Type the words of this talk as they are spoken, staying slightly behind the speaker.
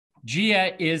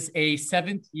Gia is a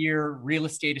seventh-year real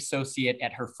estate associate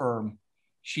at her firm.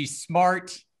 She's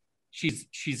smart.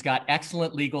 She's got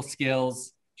excellent legal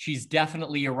skills. She's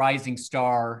definitely a rising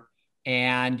star.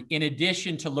 And in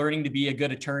addition to learning to be a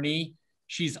good attorney,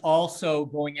 she's also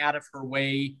going out of her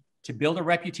way to build a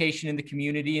reputation in the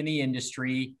community and the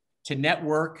industry, to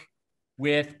network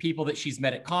with people that she's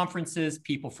met at conferences,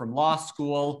 people from law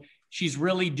school. She's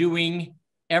really doing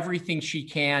everything she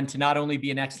can to not only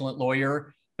be an excellent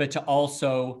lawyer, but to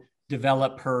also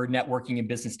develop her networking and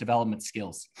business development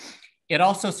skills. It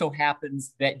also so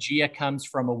happens that Gia comes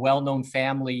from a well-known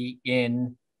family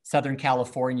in Southern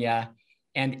California.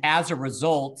 And as a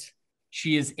result,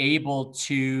 she is able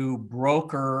to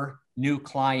broker new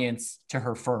clients to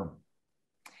her firm.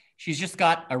 She's just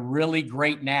got a really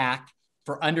great knack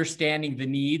for understanding the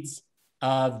needs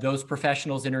of those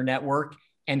professionals in her network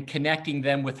and connecting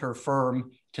them with her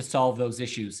firm to solve those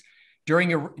issues.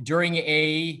 During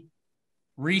a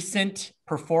recent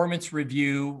performance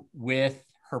review with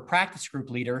her practice group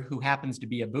leader, who happens to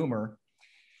be a boomer,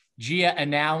 Gia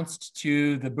announced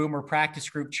to the boomer practice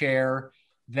group chair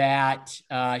that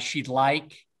she'd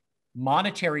like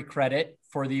monetary credit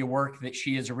for the work that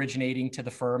she is originating to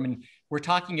the firm. And we're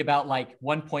talking about like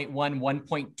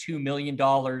 $1.2 million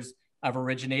of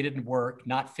originated work,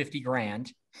 not 50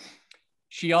 grand.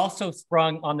 She also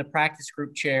sprung on the practice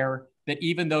group chair that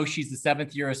even though she's a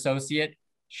seventh-year associate,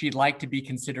 she'd like to be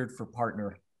considered for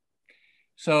partner.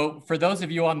 So for those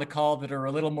of you on the call that are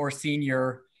a little more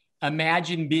senior,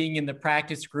 imagine being in the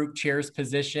practice group chair's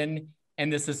position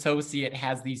and this associate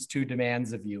has these two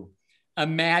demands of you.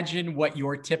 Imagine what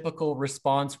your typical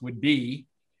response would be.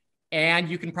 And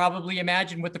you can probably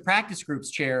imagine what the practice group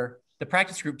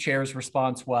chair's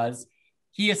response was.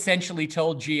 He essentially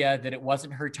told Gia that it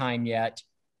wasn't her time yet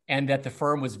and that the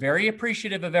firm was very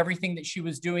appreciative of everything that she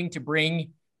was doing to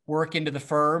bring work into the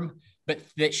firm, but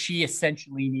that she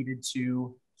essentially needed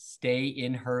to stay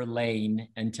in her lane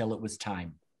until it was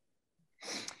time.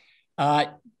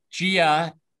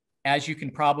 Gia, as you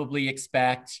can probably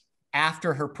expect,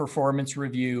 after her performance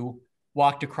review,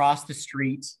 walked across the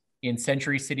street in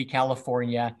Century City,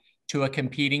 California, to a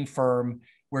competing firm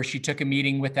where she took a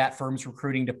meeting with that firm's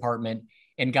recruiting department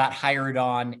and got hired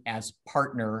on as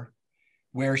partner,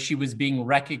 where she was being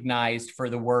recognized for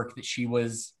the work that she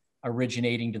was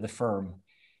originating to the firm.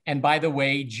 And by the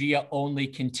way, Gia only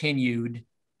continued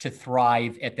to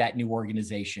thrive at that new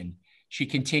organization. She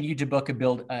continued to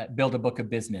build a book of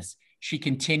business. She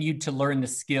continued to learn the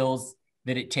skills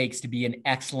that it takes to be an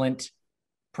excellent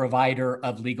provider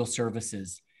of legal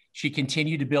services. She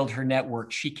continued to build her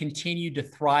network. She continued to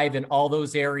thrive in all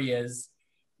those areas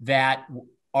that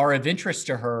are of interest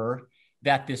to her,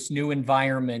 that this new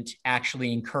environment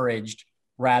actually encouraged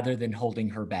rather than holding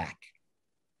her back.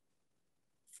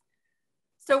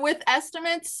 So with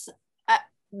estimates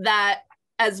that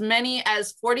as many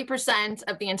as 40%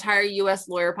 of the entire US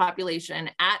lawyer population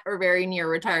at or very near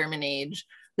retirement age,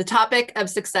 the topic of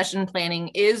succession planning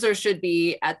is or should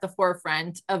be at the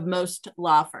forefront of most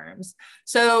law firms.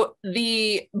 So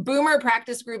the boomer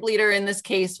practice group leader in this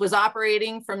case was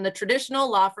operating from the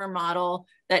traditional law firm model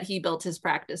that he built his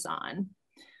practice on.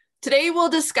 Today, we'll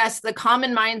discuss the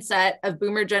common mindset of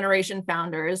boomer generation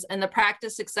founders and the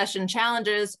practice succession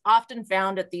challenges often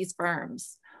found at these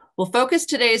firms. We'll focus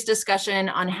today's discussion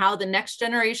on how the next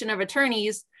generation of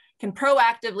attorneys can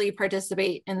proactively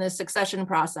participate in the succession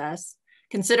process,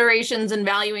 considerations in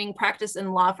valuing practice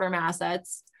and law firm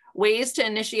assets, ways to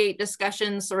initiate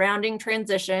discussions surrounding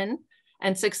transition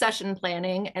and succession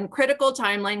planning, and critical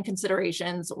timeline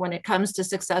considerations when it comes to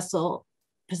successful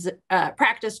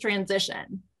practice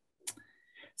transition.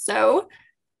 So,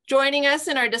 joining us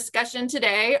in our discussion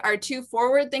today are two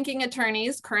forward-thinking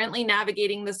attorneys currently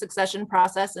navigating the succession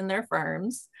process in their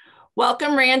firms.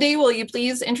 Welcome, Randy. Will you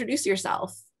please introduce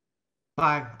yourself?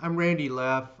 Hi, I'm Randy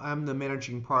Leff. I'm the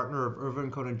managing partner of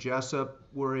Irvin Cohen Jessup.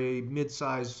 We're a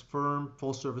mid-sized firm,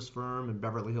 full-service firm in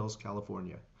Beverly Hills,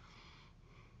 California.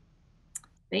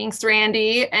 Thanks,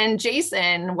 Randy. And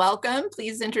Jason, welcome.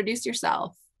 Please introduce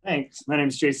yourself. Thanks. My name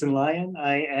is Jason Lyon.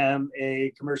 I am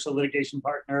a commercial litigation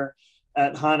partner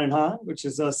at Hahn & Hahn, which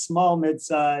is a small,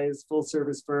 mid-sized,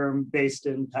 full-service firm based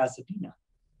in Pasadena.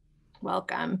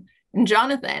 Welcome. And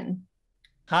Jonathan.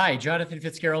 Hi, Jonathan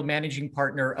Fitzgerald, managing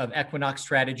partner of Equinox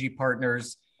Strategy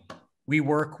Partners. We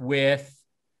work with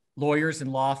lawyers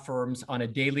and law firms on a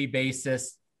daily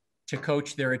basis to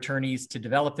coach their attorneys to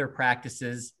develop their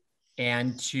practices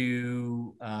and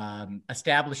to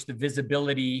establish the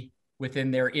visibility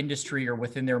within their industry or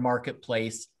within their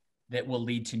marketplace that will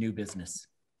lead to new business.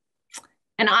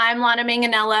 And I'm Lana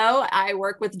Manganello. I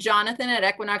work with Jonathan at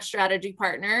Equinox Strategy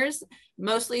Partners,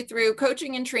 mostly through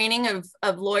coaching and training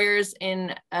of lawyers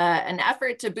in an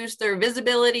effort to boost their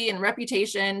visibility and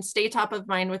reputation, stay top of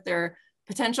mind with their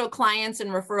potential clients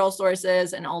and referral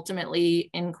sources, and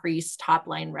ultimately increase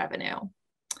top-line revenue.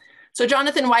 So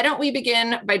Jonathan, why don't we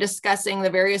begin by discussing the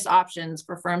various options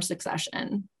for firm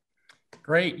succession?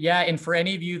 Great. Yeah. And for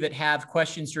any of you that have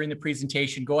questions during the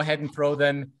presentation, go ahead and throw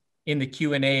them in the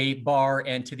Q&A bar.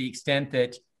 And to the extent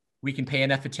that we can pay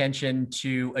enough attention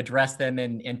to address them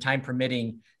and time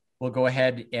permitting, we'll go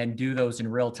ahead and do those in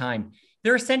real time.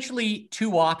 There are essentially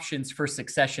two options for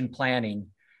succession planning.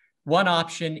 One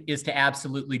option is to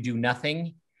absolutely do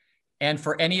nothing. And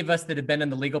for any of us that have been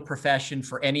in the legal profession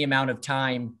for any amount of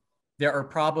time, there are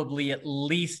probably at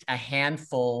least a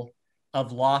handful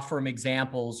of law firm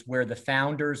examples where the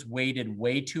founders waited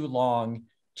way too long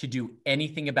to do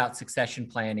anything about succession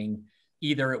planning.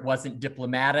 Either it wasn't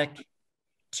diplomatic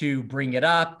to bring it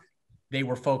up, they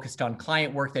were focused on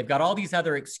client work. They've got all these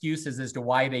other excuses as to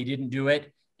why they didn't do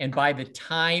it. And by the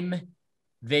time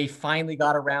they finally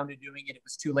got around to doing it, it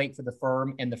was too late for the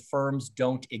firm, and the firms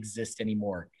don't exist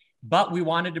anymore. But we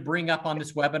wanted to bring up on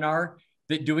this webinar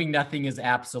that doing nothing is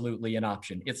absolutely an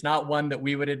option. It's not one that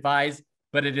we would advise,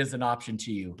 but it is an option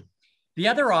to you. The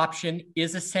other option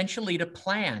is essentially to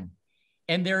plan.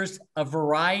 And there's a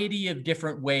variety of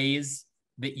different ways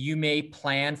that you may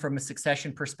plan from a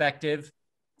succession perspective.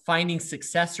 Finding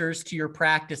successors to your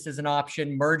practice is an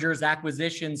option, mergers,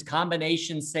 acquisitions,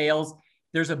 combination sales.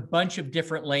 There's a bunch of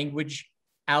different language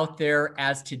out there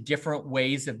as to different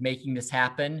ways of making this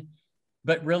happen.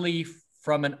 But really,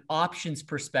 from an options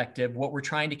perspective, what we're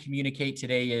trying to communicate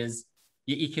today is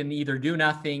you can either do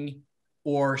nothing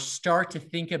or start to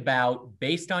think about,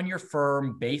 based on your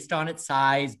firm, based on its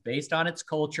size, based on its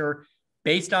culture,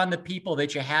 based on the people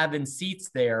that you have in seats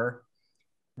there,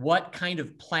 what kind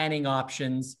of planning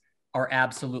options are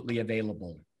absolutely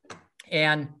available.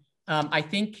 And I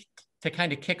think to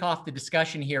kind of kick off the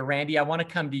discussion here, Randy, I want to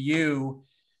come to you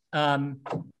from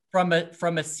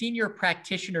a senior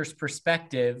practitioner's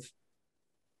perspective.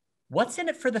 What's in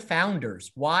it for the founders?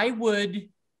 Why would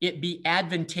it be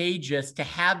advantageous to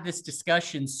have this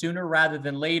discussion sooner rather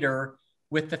than later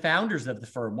with the founders of the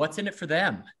firm? What's in it for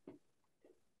them?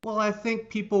 Well, I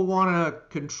think people want to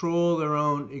control their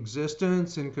own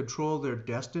existence and control their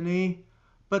destiny.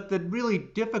 But the really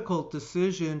difficult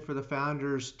decision for the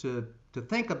founders to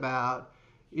think about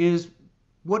is,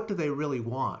 what do they really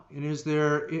want? And is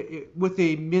there, with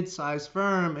a mid-sized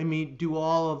firm, I mean, do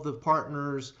all of the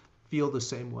partners feel the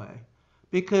same way?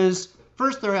 Because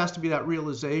first there has to be that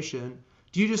realization,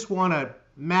 do you just want to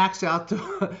max out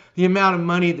the amount of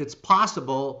money that's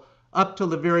possible up till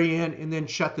the very end and then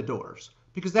shut the doors?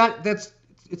 Because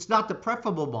it's not the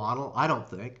preferable model, I don't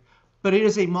think, but it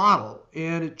is a model.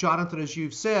 And Jonathan, as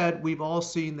you've said, we've all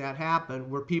seen that happen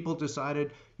where people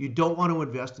decided you don't want to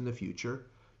invest in the future.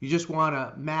 You just want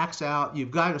to max out. You've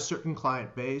got a certain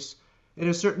client base. At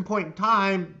a certain point in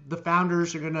time, the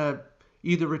founders are going to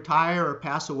either retire or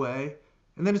pass away,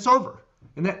 and then it's over.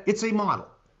 And it's a model,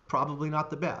 probably not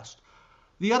the best.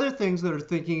 The other things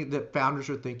that founders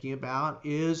are thinking about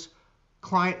is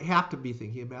client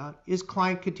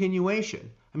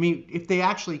continuation. I mean, if they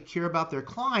actually care about their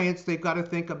clients, they've got to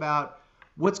think about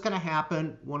what's going to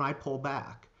happen when I pull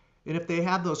back. And if they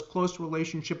have those close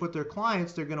relationship with their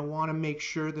clients, they're going to want to make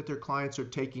sure that their clients are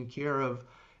taken care of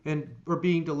and are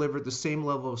being delivered the same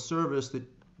level of service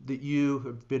that you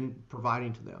have been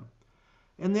providing to them.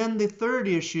 And then the third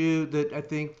issue that I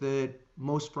think that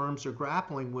most firms are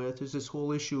grappling with is this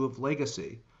whole issue of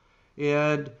legacy.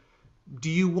 And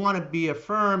do you want to be a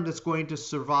firm that's going to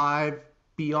survive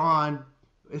beyond,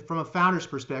 from a founder's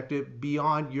perspective,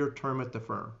 beyond your term at the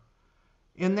firm?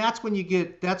 And that's when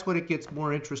that's when it gets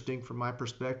more interesting from my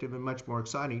perspective and much more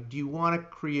exciting. Do you want to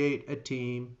create a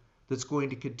team that's going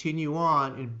to continue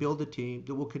on and build a team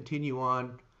that will continue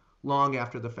on long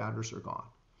after the founders are gone?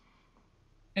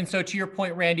 And so to your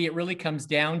point, Randy, it really comes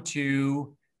down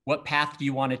to, what path do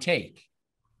you want to take?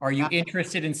 Are you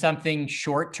interested in something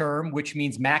short term, which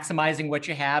means maximizing what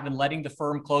you have and letting the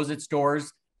firm close its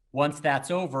doors once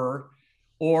that's over,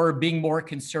 or being more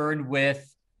concerned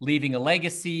with leaving a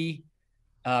legacy,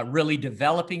 really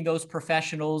developing those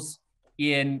professionals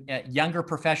in younger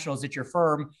professionals at your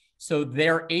firm so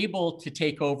they're able to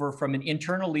take over from an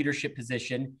internal leadership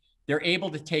position, they're able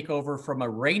to take over from a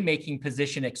rainmaking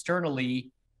position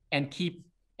externally and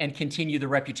continue the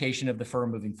reputation of the firm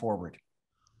moving forward.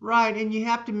 Right, and you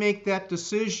have to make that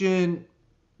decision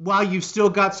while you've still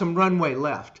got some runway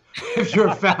left if you're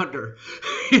a founder.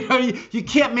 You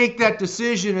can't make that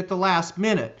decision at the last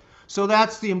minute. So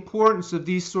that's the importance of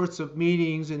these sorts of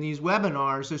meetings and these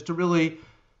webinars, is to really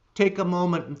take a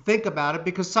moment and think about it,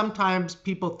 because sometimes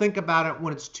people think about it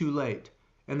when it's too late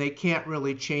and they can't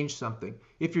really change something.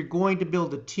 If you're going to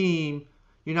build a team,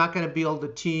 you're not going to build a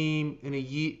team in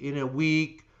a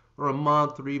week or a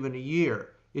month or even a year.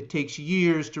 It takes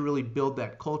years to really build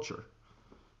that culture.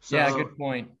 So, yeah, good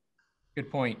point. Good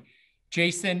point.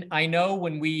 Jason, I know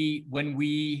when we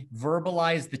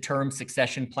verbalize the term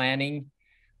succession planning,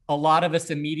 a lot of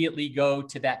us immediately go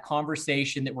to that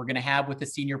conversation that we're going to have with a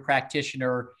senior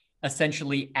practitioner,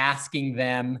 essentially asking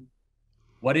them,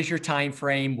 what is your time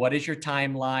frame? What is your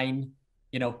timeline?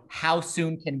 You know, how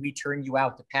soon can we turn you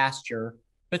out to pasture?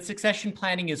 But succession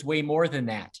planning is way more than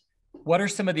that. What are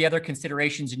some of the other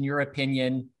considerations, in your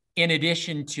opinion, in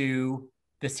addition to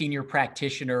the senior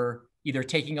practitioner either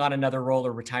taking on another role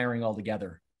or retiring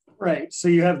altogether? Right. So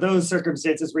you have those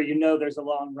circumstances where you know there's a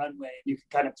long runway. You can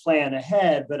kind of plan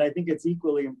ahead, but I think it's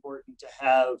equally important to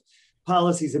have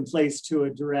policies in place to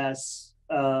address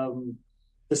the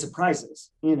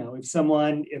surprises. You know,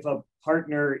 if a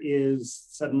partner is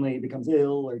suddenly becomes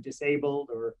ill or disabled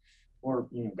or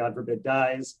you know, God forbid,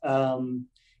 dies,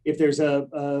 if there's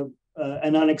an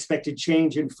unexpected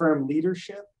change in firm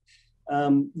leadership,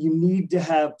 you need to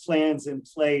have plans in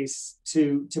place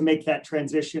to make that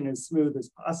transition as smooth as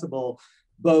possible,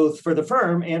 both for the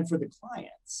firm and for the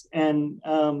clients. And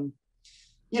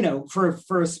you know,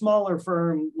 for a smaller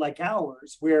firm like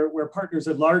ours, where partners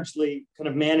are largely kind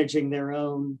of managing their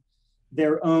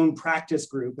own practice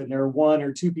group, and there are one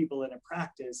or two people in a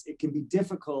practice, it can be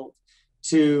difficult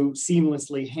to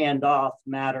seamlessly hand off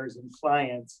matters and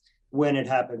clients when it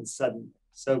happens suddenly.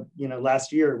 So, you know,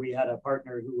 last year we had a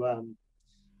partner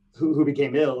who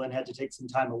became ill and had to take some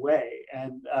time away.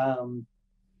 And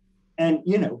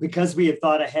you know, because we had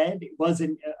thought ahead, it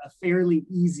wasn't a fairly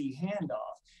easy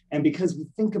handoff. And because we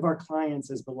think of our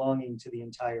clients as belonging to the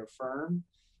entire firm,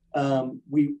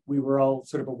 we were all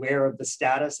sort of aware of the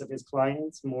status of his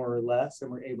clients, more or less, and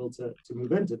we're able to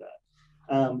move into that.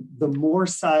 The more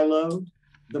siloed,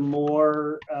 the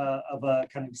more of a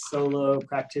kind of solo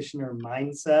practitioner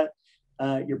mindset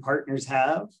your partners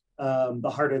have,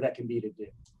 the harder that can be to do.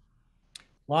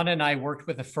 Lana and I worked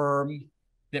with a firm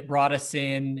that brought us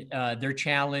in. Their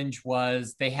challenge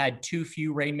was they had too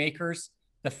few rainmakers.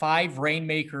 The 5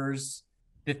 rainmakers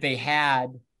that they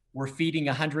had were feeding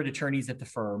 100 attorneys at the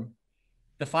firm.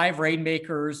 The 5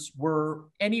 rainmakers were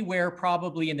anywhere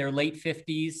probably in their late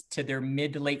 50s to their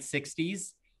mid to late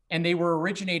 60s, and they were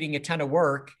originating a ton of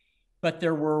work, but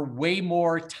there were way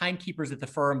more timekeepers at the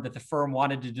firm that the firm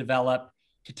wanted to develop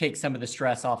to take some of the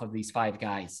stress off of these 5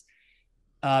 guys.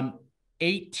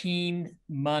 18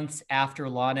 months after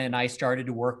Lana and I started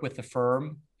to work with the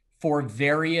firm, for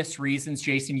various reasons,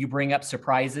 Jason, you bring up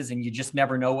surprises and you just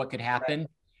never know what could happen. Right.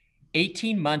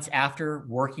 18 months after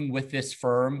working with this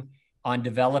firm on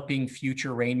developing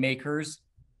future rainmakers,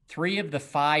 3 of the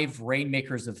 5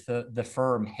 rainmakers of the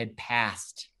firm had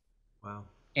passed. Wow.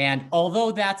 And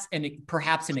although that's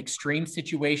perhaps an extreme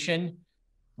situation,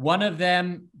 one of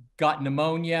them got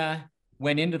pneumonia,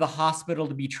 went into the hospital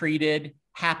to be treated,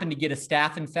 happened to get a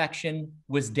staph infection,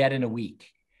 was dead in a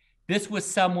week. This was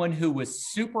someone who was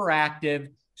super active,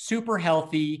 super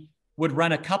healthy, would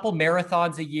run a couple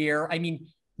marathons a year. I mean,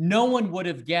 no one would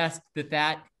have guessed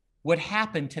that would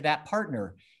happen to that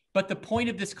partner. But the point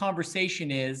of this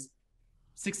conversation is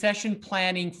succession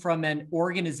planning from an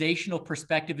organizational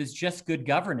perspective is just good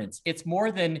governance. It's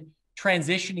more than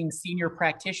transitioning senior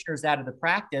practitioners out of the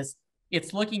practice.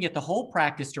 It's looking at the whole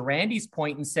practice, to Randy's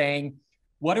point, and saying,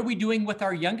 what are we doing with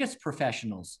our youngest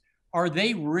professionals? Are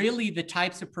they really the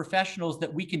types of professionals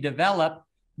that we can develop,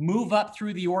 move up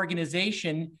through the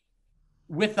organization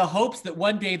with the hopes that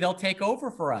one day they'll take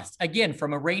over for us? Again,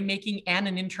 from a rainmaking and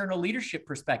an internal leadership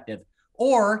perspective.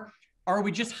 Or are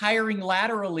we just hiring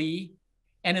laterally,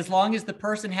 and as long as the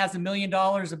person has $1 million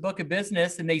a book of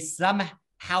business and they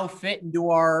somehow fit into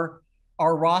our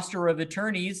roster of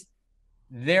attorneys,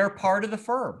 they're part of the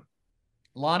firm?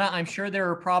 Lana, I'm sure there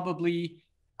are probably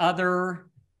other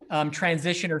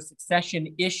transition or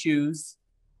succession issues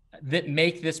that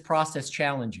make this process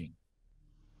challenging.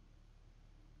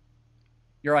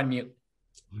 You're on mute.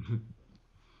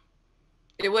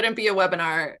 It wouldn't be a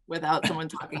webinar without someone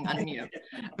talking on mute.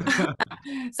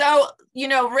 So, you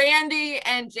know, Randy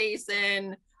and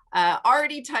Jason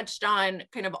already touched on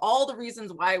kind of all the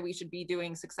reasons why we should be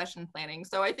doing succession planning.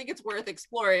 So I think it's worth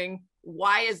exploring,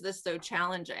 why is this so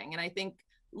challenging? And I think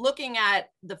looking at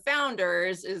the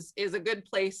founders is a good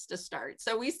place to start.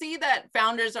 So we see that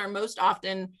founders are most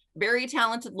often very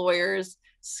talented lawyers,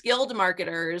 skilled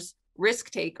marketers,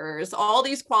 risk takers, all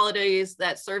these qualities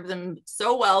that serve them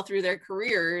so well through their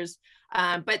careers,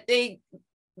 but they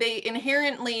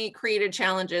inherently created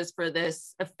challenges for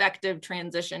this effective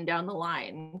transition down the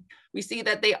line. We see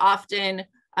that they often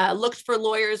looked for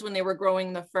lawyers when they were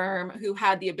growing the firm who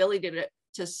had the ability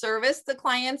to service the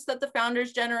clients that the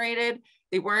founders generated.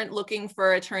 They weren't looking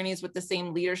for attorneys with the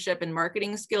same leadership and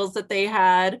marketing skills that they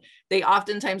had. They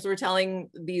oftentimes were telling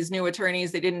these new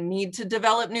attorneys they didn't need to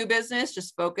develop new business,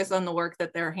 just focus on the work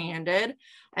that they're handed.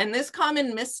 And this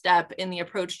common misstep in the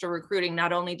approach to recruiting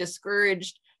not only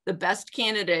discouraged the best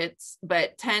candidates,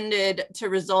 but tended to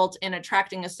result in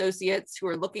attracting associates who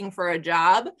are looking for a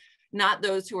job, not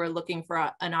those who are looking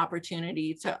for an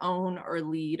opportunity to own or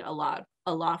lead a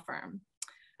law firm.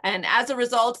 And as a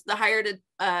result, the hired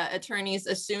attorneys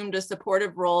assumed a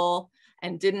supportive role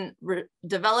and didn't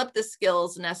develop the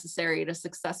skills necessary to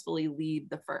successfully lead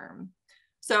the firm.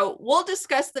 So we'll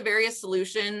discuss the various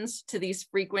solutions to these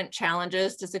frequent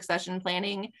challenges to succession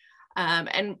planning.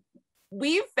 And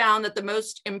we've found that the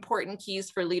most important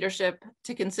keys for leadership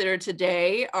to consider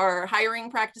today are hiring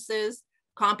practices,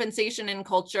 compensation and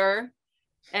culture,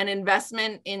 and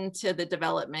investment into the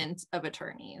development of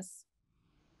attorneys.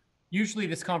 Usually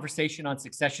this conversation on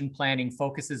succession planning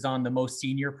focuses on the most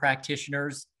senior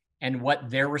practitioners and what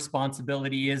their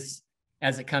responsibility is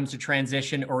as it comes to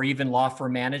transition or even law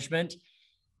firm management.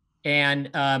 And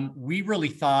we really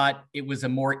thought it was a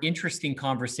more interesting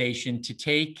conversation to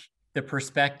take the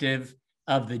perspective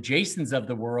of the Jasons of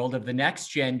the world, of the next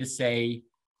gen, to say,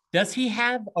 does he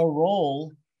have a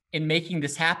role in making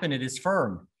this happen at his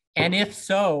firm? And if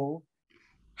so,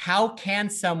 how can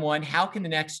the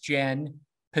next gen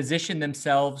position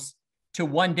themselves to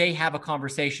one day have a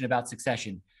conversation about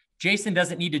succession? Jason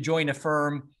doesn't need to join a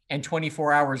firm and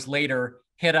 24 hours later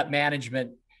hit up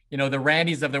management, the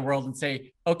Randys of the world, and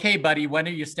say, okay, buddy, when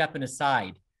are you stepping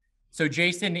aside? So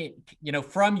Jason,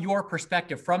 from your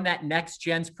perspective, from that next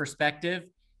gen's perspective,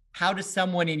 how does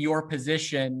someone in your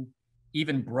position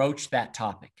even broach that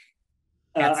topic?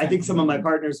 I think some of my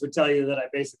partners would tell you that I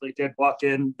basically did walk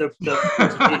in and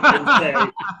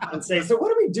say, so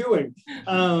what are we doing?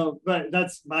 But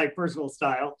that's my personal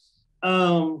style.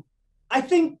 I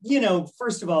think,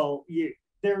 first of all,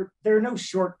 there are no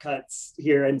shortcuts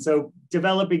here. And so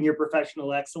developing your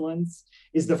professional excellence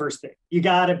is the first thing. You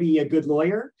got to be a good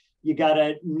lawyer. You got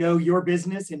to know your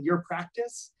business and your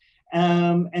practice.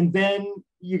 And then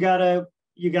you got to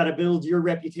build your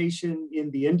reputation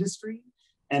in the industry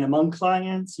and among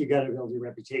clients. You got to build your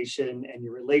reputation and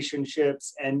your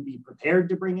relationships and be prepared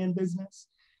to bring in business.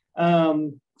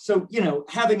 So,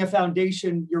 having a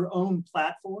foundation, your own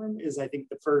platform is, I think,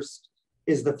 the first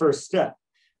step.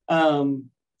 Then,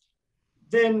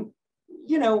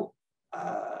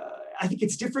 I think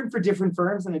it's different for different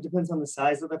firms, and it depends on the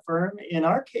size of the firm. In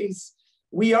our case,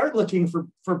 we are looking for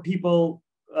people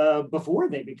before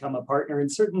they become a partner, and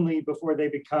certainly before they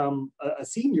become a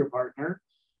senior partner,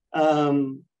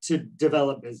 to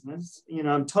develop business.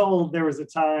 I'm told there was a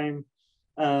time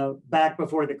back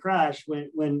before the crash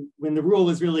when the rule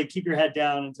was really keep your head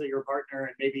down until you're a partner,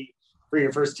 and maybe for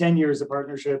your first 10 years of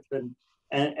partnership,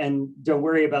 and don't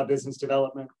worry about business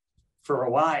development for a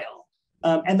while.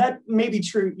 And that may be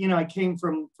true. I came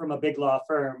from a big law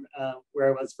firm where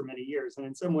I was for many years, and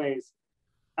in some ways,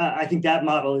 I think that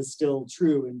model is still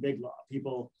true in big law.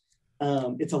 People,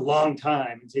 it's a long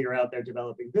time until you're out there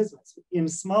developing business. In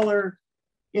smaller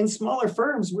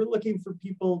firms, we're looking for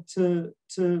people to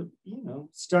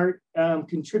start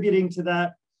contributing to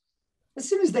that as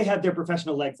soon as they have their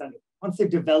professional legs under them. Once they've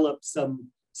developed some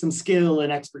skill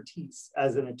and expertise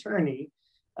as an attorney,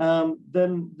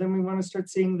 then we want to start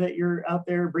seeing that you're out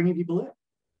there bringing people in.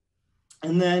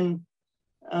 And then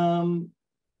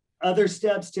other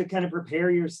steps to kind of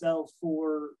prepare yourself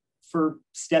for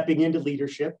stepping into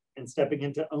leadership and stepping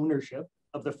into ownership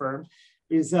of the firm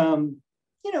is,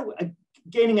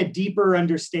 gaining a deeper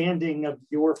understanding of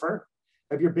your firm,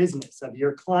 of your business, of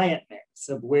your client mix,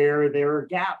 of where there are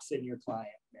gaps in your client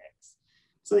mix,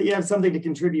 so that you have something to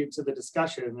contribute to the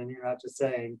discussion, and you're not just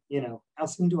saying, how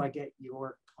soon do I get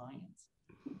your clients?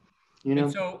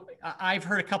 And so I've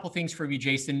heard a couple things from you,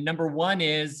 Jason. Number one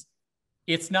is,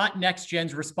 it's not Next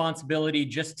Gen's responsibility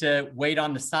just to wait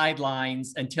on the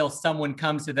sidelines until someone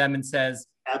comes to them and says,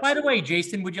 absolutely, by the way,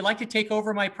 Jason, would you like to take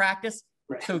over my practice?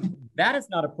 Right. So that is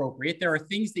not appropriate. There are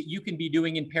things that you can be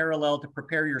doing in parallel to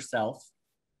prepare yourself.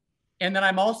 And then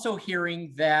I'm also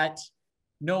hearing that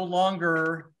no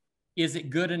longer is it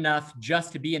good enough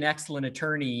just to be an excellent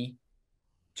attorney.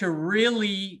 To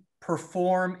really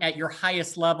perform at your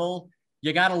highest level,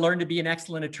 you got to learn to be an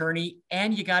excellent attorney,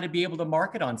 and you got to be able to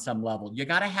market on some level. You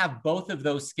got to have both of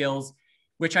those skills,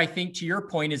 which I think, to your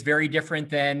point, is very different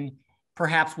than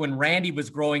perhaps when Randy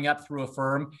was growing up through a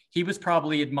firm. He was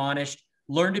probably admonished,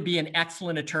 learn to be an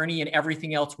excellent attorney and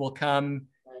everything else will come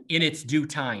in its due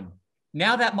time.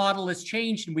 Now that model has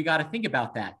changed and we got to think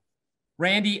about that.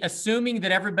 Randy, assuming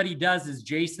that everybody does as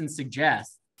Jason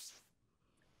suggests,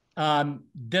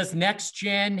 does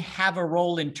NextGen have a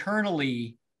role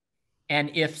internally?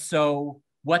 And if so,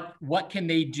 what can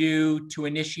they do to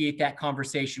initiate that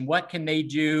conversation? What can they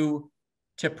do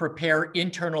to prepare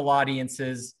internal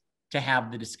audiences to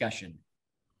have the discussion?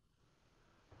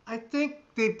 I think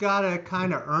they've got to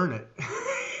kind of earn it.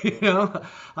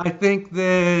 I think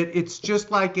that it's just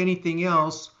like anything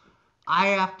else. I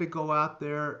have to go out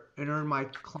there and earn my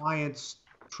clients'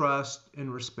 trust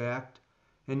and respect.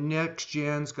 And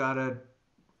NextGen's got to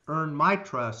earn my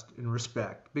trust and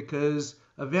respect, because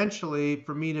eventually,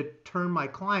 for me to turn my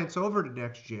clients over to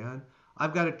NextGen,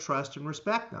 I've got to trust and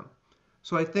respect them.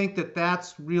 So I think that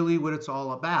that's really what it's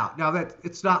all about. Now, that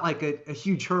it's not like a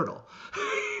huge hurdle,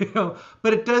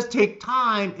 but it does take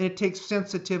time and it takes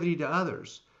sensitivity to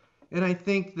others. And I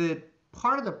think that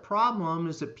part of the problem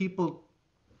is that people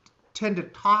tend to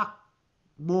talk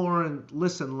more and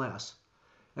listen less.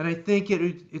 And I think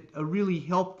a really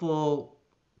helpful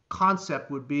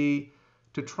concept would be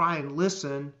to try and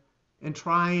listen and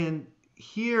try and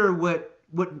hear what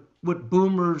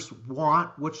boomers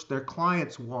want, which their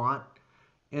clients want,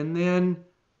 and then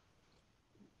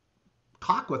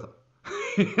talk with them.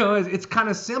 It's kind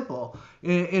of simple.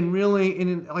 And really,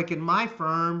 like in my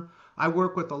firm, I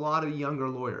work with a lot of younger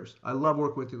lawyers. I love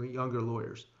working with the younger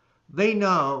lawyers. They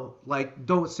know, like,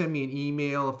 don't send me an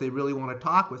email if they really want to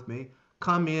talk with me.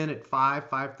 Come in at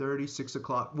 5:30, 6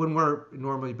 o'clock, when we're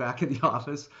normally back in the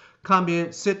office. Come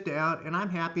in, sit down, and I'm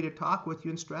happy to talk with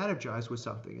you and strategize with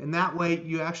something. And that way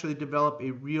you actually develop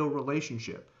a real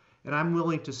relationship. And I'm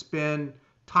willing to spend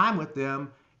time with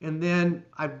them. And then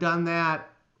I've done that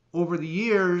over the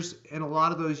years, and a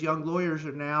lot of those young lawyers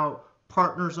are now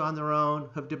partners on their own,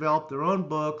 have developed their own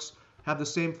books, have the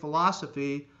same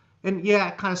philosophy. And yeah,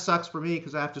 it kind of sucks for me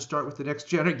because I have to start with the next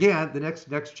gen again, the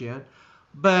next gen.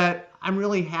 But I'm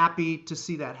really happy to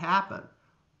see that happen.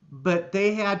 But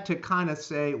they had to kind of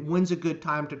say, when's a good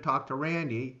time to talk to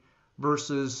Randy,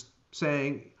 versus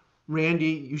saying,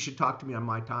 Randy, you should talk to me on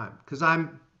my time, because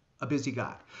I'm a busy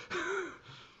guy.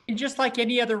 And just like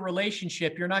any other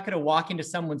relationship, you're not going to walk into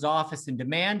someone's office and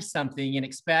demand something and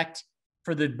expect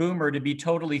for the boomer to be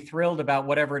totally thrilled about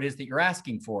whatever it is that you're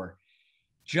asking for.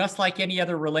 Just like any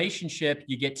other relationship,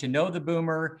 you get to know the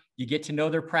boomer, you get to know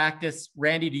their practice.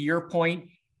 Randy, to your point,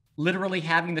 literally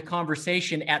having the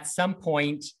conversation at some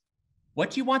point,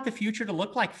 what do you want the future to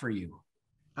look like for you?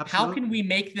 Absolutely. How can we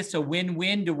make this a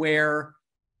win-win to where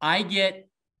I get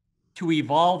to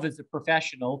evolve as a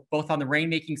professional, both on the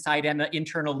rainmaking side and the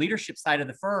internal leadership side of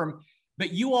the firm,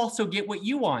 but you also get what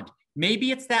you want.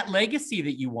 Maybe it's that legacy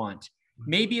that you want.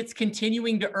 Maybe it's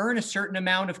continuing to earn a certain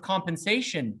amount of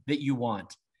compensation that you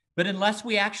want. But unless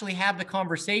we actually have the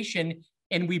conversation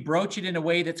and we broach it in a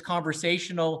way that's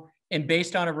conversational and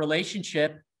based on a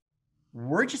relationship,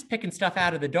 we're just picking stuff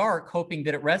out of the dark, hoping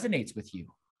that it resonates with you.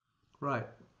 Right.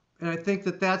 And I think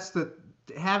that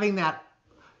having that,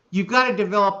 you've got to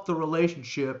develop the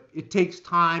relationship. It takes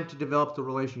time to develop the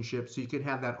relationship so you can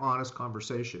have that honest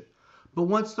conversation. But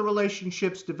once the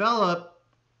relationship's developed,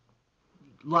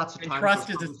 lots of time. Trust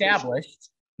is established.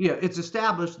 Yeah, it's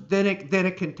established. Then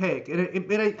it can take. And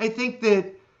I think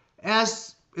that,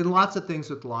 as in lots of things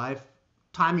with life,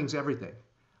 timing's everything.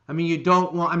 I mean,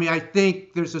 I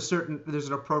think there's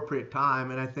an appropriate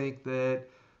time, and I think that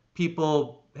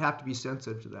people have to be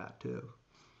sensitive to that too.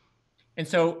 And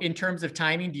so, in terms of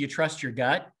timing, do you trust your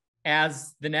gut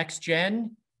as the next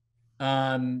gen?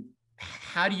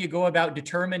 How do you go about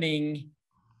determining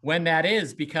when that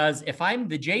is? Because if I'm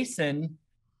the Jason,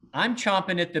 I'm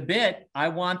chomping at the bit. I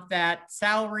want that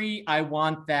salary. I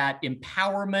want that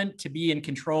empowerment to be in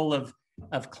control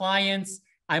of clients.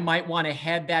 I might want to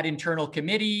head that internal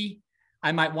committee.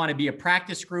 I might want to be a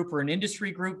practice group or an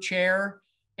industry group chair.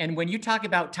 And when you talk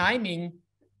about timing,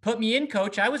 put me in,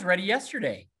 coach. I was ready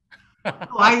yesterday.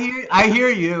 I hear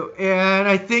you. And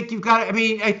I think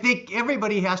I think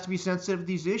everybody has to be sensitive to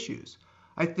these issues.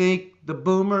 I think the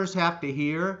boomers have to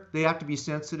hear, they have to be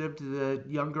sensitive to the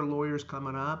younger lawyers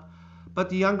coming up, but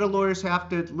the younger lawyers have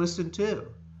to listen too.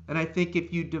 And I think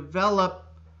if you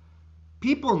develop,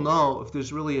 people know if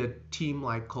there's really a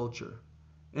team-like culture.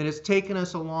 And it's taken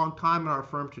us a long time in our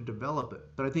firm to develop it,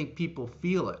 but I think people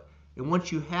feel it. And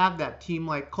once you have that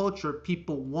team-like culture,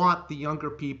 people want the younger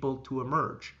people to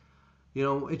emerge.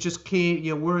 It just can't,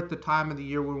 we're at the time of the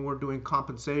year when we're doing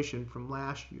compensation from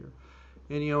last year.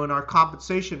 And, in our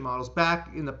compensation models back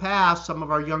in the past, some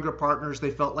of our younger partners,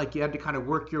 they felt like you had to kind of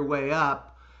work your way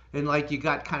up and like you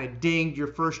got kind of dinged your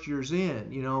first years in,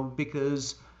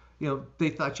 because, they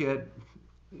thought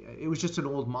it was just an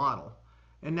old model.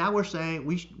 And now we're saying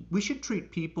we should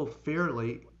treat people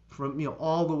fairly from,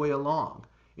 all the way along.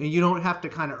 And you don't have to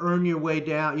kind of earn your way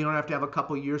down. You don't have to have a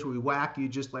couple of years where we whack you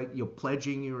just like,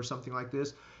 pledging you or something like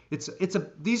this.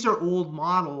 These are old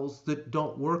models that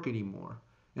don't work anymore.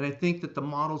 And I think that the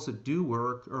models that do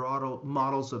work are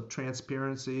models of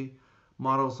transparency,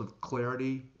 models of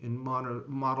clarity, and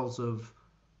models of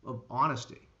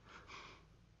honesty.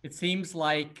 It seems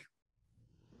like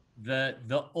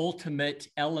the ultimate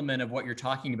element of what you're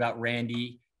talking about,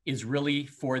 Randy, is really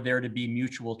for there to be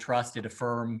mutual trust at a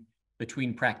firm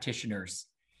between practitioners.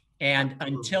 And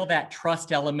until that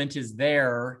trust element is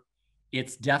there,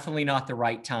 it's definitely not the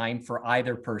right time for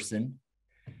either person.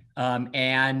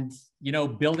 And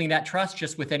building that trust,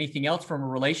 just with anything else from a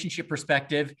relationship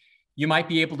perspective, you might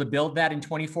be able to build that in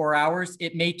 24 hours.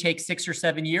 It may take 6 or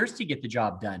 7 years to get the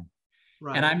job done.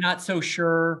 Right. And I'm not so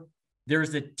sure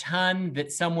there's a ton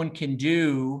that someone can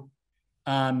do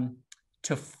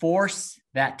to force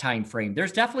that time frame.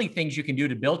 There's definitely things you can do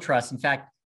to build trust. In fact,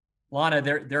 Lana,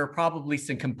 there are probably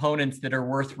some components that are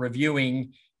worth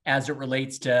reviewing as it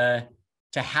relates to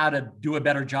how to do a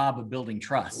better job of building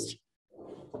trust.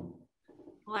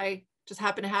 Well, I just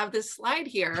happen to have this slide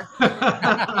here. Oh,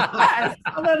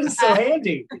 that is so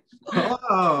handy.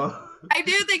 Oh. I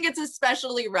do think it's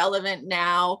especially relevant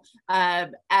now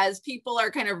as people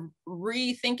are kind of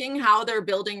rethinking how they're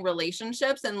building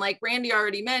relationships. And like Randy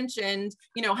already mentioned,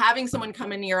 having someone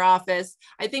come into your office,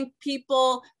 I think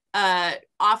people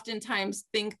oftentimes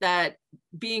think that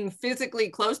being physically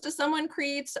close to someone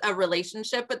creates a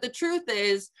relationship, but the truth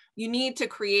is you need to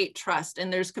create trust,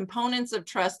 and there's components of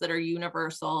trust that are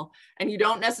universal, and you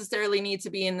don't necessarily need to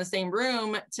be in the same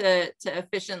room to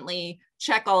efficiently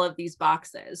check all of these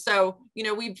boxes. So,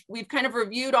 we've kind of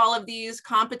reviewed all of these: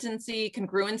 competency,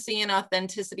 congruency and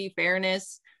authenticity,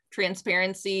 fairness,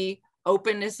 transparency,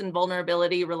 openness and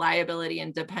vulnerability, reliability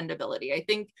and dependability. I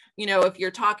think, if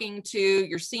you're talking to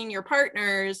your senior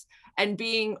partners and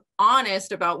being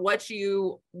honest about what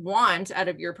you want out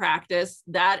of your practice,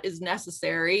 that is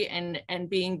necessary, and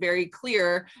being very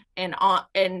clear and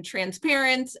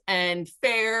transparent and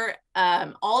fair,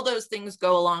 all those things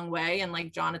go a long way. And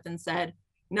like Jonathan said,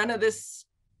 none of this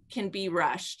can be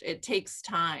rushed. It takes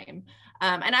time.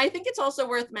 And I think it's also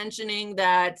worth mentioning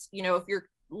that, if you're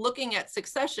looking at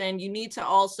succession, you need to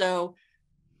also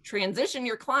transition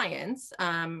your clients,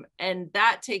 and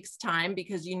that takes time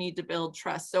because you need to build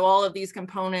trust. So all of these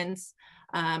components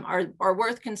are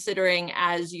worth considering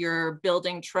as you're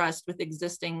building trust with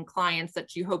existing clients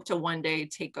that you hope to one day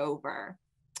take over.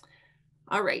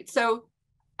 All right, so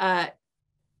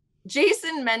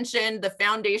Jason mentioned the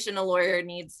foundation a lawyer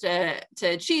needs to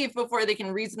achieve before they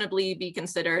can reasonably be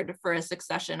considered for a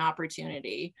succession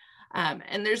opportunity.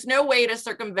 And there's no way to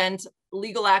circumvent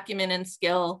legal acumen and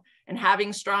skill, and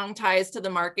having strong ties to the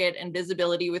market and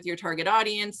visibility with your target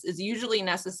audience is usually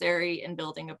necessary in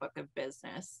building a book of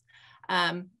business.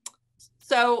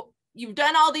 So you've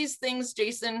done all these things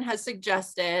Jason has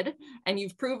suggested, and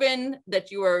you've proven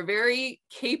that you are a very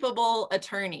capable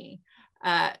attorney.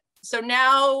 So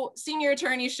now senior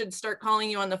attorneys should start calling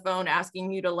you on the phone,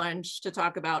 asking you to lunch to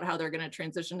talk about how they're going to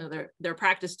transition to their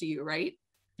practice to you, right?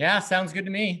 Yeah, sounds good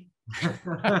to me.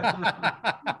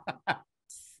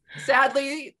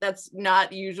 Sadly, that's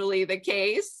not usually the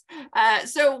case.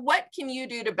 So what can you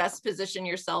do to best position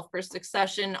yourself for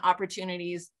succession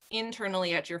opportunities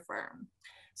internally at your firm?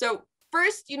 So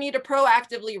first, you need to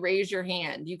proactively raise your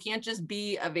hand. You can't just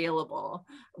be available.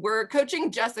 We're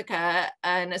coaching Jessica,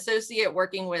 an associate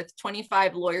working with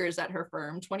 25 lawyers at her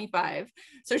firm, 25.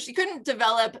 So she couldn't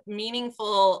develop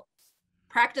meaningful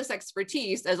practice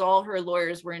expertise as all her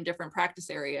lawyers were in different practice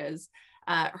areas.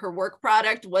 Her work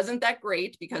product wasn't that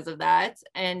great because of that,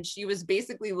 and she was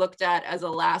basically looked at as a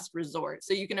last resort.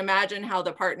 So you can imagine how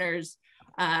the partners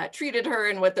treated her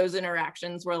and what those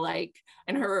interactions were like.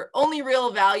 And her only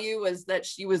real value was that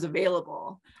she was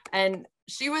available, and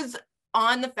she was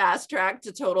on the fast track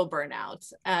to total burnout.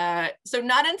 So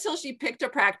not until she picked a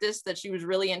practice that she was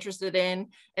really interested in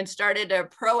and started to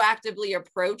proactively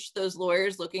approach those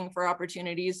lawyers looking for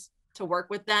opportunities to work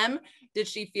with them did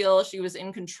she feel she was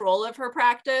in control of her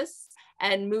practice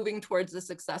and moving towards a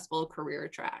successful career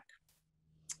track.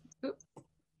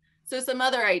 So some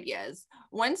other ideas.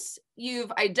 Once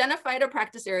you've identified a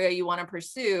practice area you want to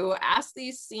pursue, ask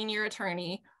the senior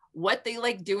attorney what they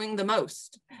like doing the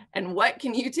most and what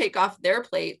can you take off their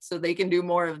plate so they can do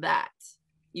more of that.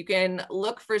 You can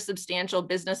look for substantial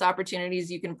business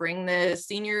opportunities you can bring the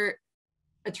senior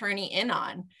attorney in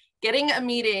on. Getting a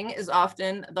meeting is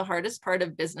often the hardest part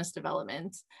of business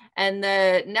development. And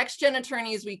the next gen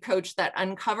attorneys we coach that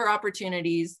uncover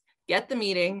opportunities, get the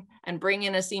meeting, and bring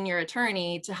in a senior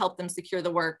attorney to help them secure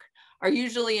the work are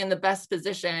usually in the best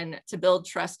position to build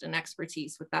trust and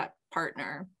expertise with that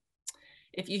partner.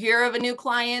 If you hear of a new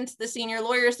client the senior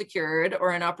lawyer secured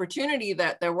or an opportunity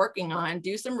that they're working on,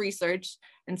 do some research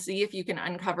and see if you can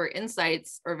uncover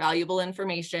insights or valuable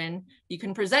information you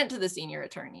can present to the senior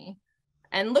attorney.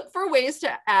 And look for ways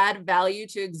to add value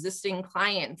to existing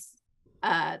clients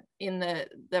in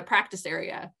the practice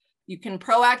area. You can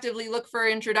proactively look for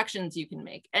introductions you can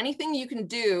make. Anything you can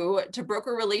do to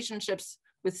broker relationships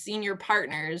with senior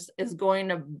partners is going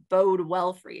to bode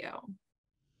well for you.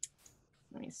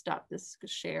 Let me stop this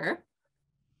share.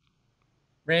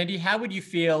 Randy, how would you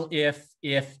feel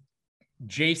if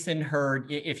Jason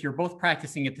heard, if you're both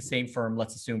practicing at the same firm,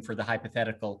 let's assume for the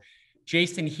hypothetical,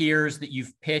 Jason hears that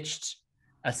you've pitched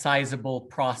a sizable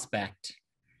prospect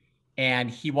and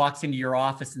he walks into your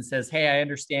office and says, hey, I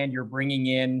understand you're bringing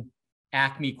in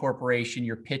Acme Corporation,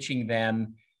 you're pitching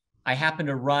them. I happen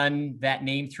to run that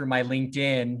name through my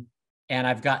LinkedIn and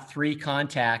I've got 3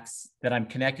 contacts that I'm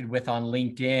connected with on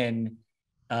LinkedIn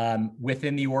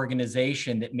within the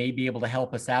organization that may be able to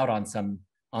help us out on some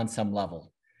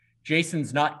level.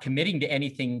 Jason's not committing to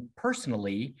anything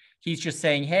personally. He's just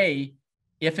saying, hey,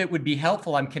 if it would be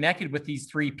helpful, I'm connected with these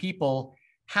 3 people.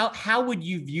 How would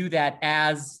you view that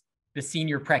as the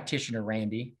senior practitioner,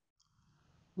 Randy?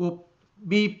 Well,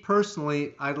 me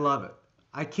personally, I love it.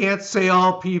 I can't say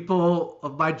all people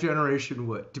of my generation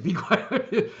would, to be quite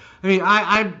honest. I mean,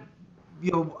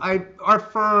 our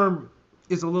firm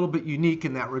is a little bit unique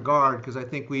in that regard because I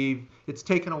think it's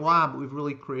taken a while, but we've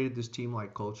really created this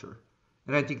team-like culture.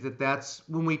 And I think that's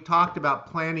when we talked about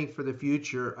planning for the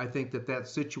future, I think that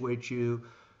situates you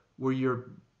where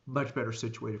you're much better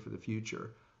situated for the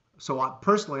future. So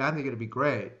personally, I think it'd be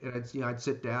great. And I'd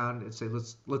sit down and say,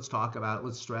 let's talk about it.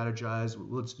 Let's strategize.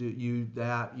 Let's do you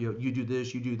that. You do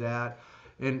this, you do that,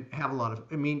 and have a lot of.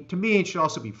 I mean, to me, it should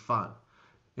also be fun.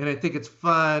 And I think it's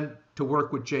fun to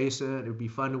work with Jason. It would be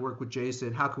fun to work with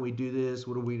Jason. How can we do this?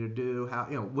 What are we going to do? How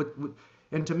what?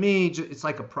 And to me, it's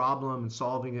like a problem and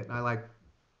solving it. And I like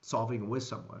solving it with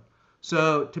someone.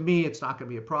 So to me, it's not going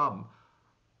to be a problem.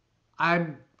 I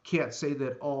can't say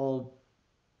that all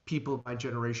people of my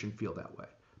generation feel that way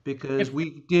because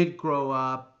we did grow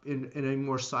up in a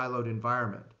more siloed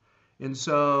environment. And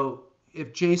so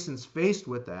if Jason's faced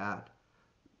with that,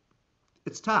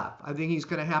 it's tough. I think he's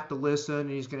going to have to listen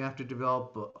and he's going to have to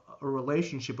develop a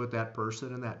relationship with that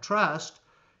person and that trust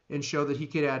and show that he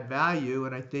could add value.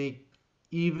 And I think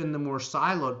even the more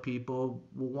siloed people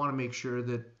will want to make sure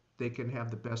that they can have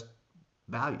the best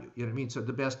value. You know what I mean? So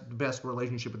the best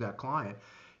relationship with that client.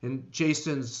 And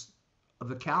Jason's of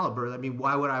the caliber, I mean,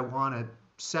 why would I want to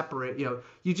separate? You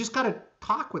just got to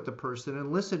talk with the person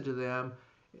and listen to them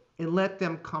and let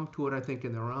them come to it, I think,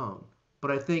 in their own.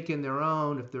 But I think in their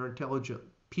own, if they're intelligent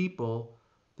people,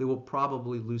 they will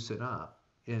probably loosen up.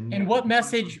 And what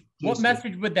message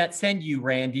would that send you,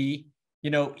 Randy?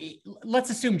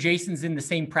 Let's assume Jason's in the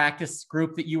same practice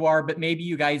group that you are, but maybe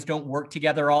you guys don't work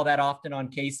together all that often on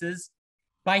cases.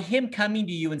 By him coming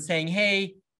to you and saying,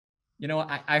 hey,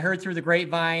 I heard through the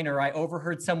grapevine, or I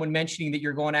overheard someone mentioning that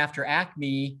you're going after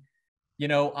Acme.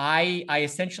 I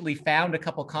essentially found a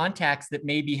couple contacts that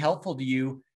may be helpful to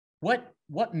you.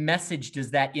 What message does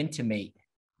that intimate?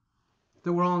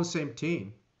 That we're all on the same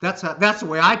team. That's the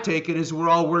way I take it, is we're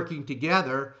all working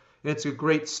together. It's a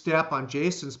great step on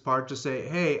Jason's part to say,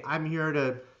 hey, I'm here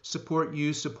to support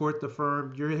you, support the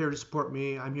firm. You're here to support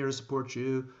me. I'm here to support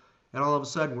you. And all of a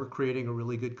sudden, we're creating a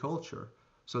really good culture.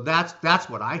 So that's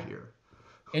what I hear.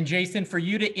 And Jason, for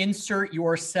you to insert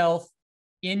yourself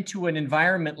into an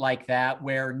environment like that,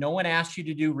 where no one asked you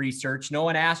to do research, no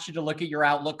one asked you to look at your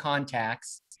Outlook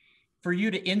contacts, for you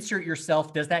to insert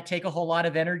yourself, does that take a whole lot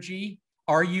of energy?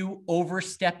 Are you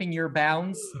overstepping your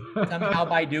bounds somehow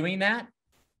by doing that?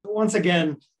 Once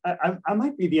again, I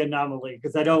might be the anomaly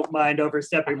because I don't mind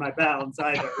overstepping my bounds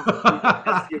either,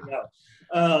 as you know.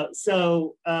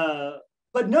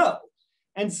 But no.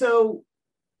 And so,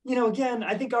 again,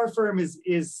 I think our firm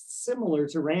is similar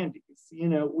to Randy's.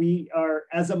 We are,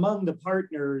 as among the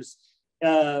partners,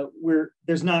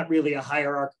 there's not really a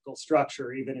hierarchical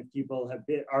structure, even if people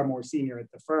are more senior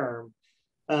at the firm.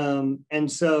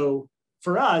 And so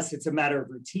for us, it's a matter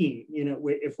of routine.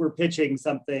 If we're pitching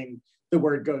something, the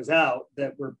word goes out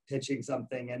that we're pitching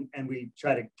something, and we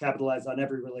try to capitalize on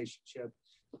every relationship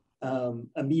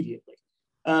immediately.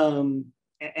 And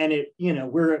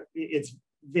it's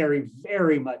very,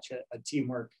 very much a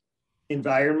teamwork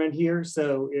environment here.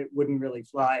 So it wouldn't really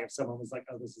fly if someone was like,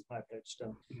 oh, this is my pitch,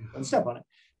 don't step on it.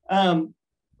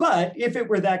 But if it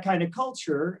were that kind of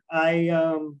culture,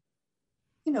 the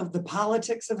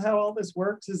politics of how all this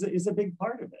works is a big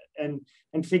part of it,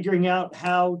 and figuring out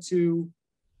how to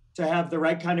have the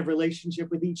right kind of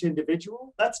relationship with each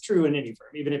individual. That's true in any firm,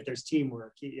 even if there's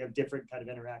teamwork, you have different kind of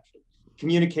interaction.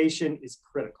 Communication is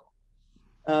critical.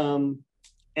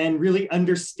 And really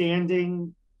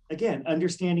understanding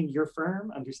your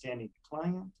firm, understanding the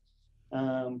client,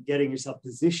 getting yourself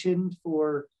positioned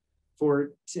for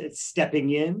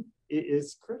stepping in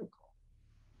is critical.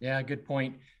 Yeah, good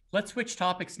point. Let's switch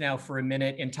topics now for a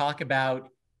minute and talk about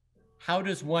how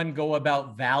does one go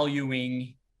about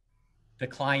valuing the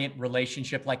client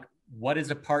relationship? Like, what is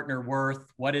a partner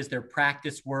worth? What is their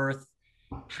practice worth?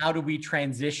 How do we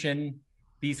transition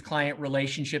these client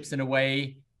relationships in a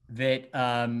way that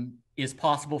is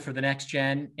possible for the next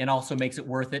gen and also makes it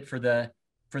worth it for the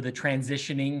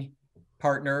transitioning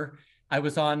partner? I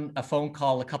was on a phone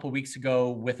call a couple of weeks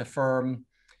ago with a firm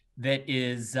that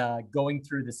is going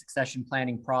through the succession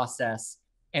planning process,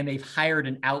 and they've hired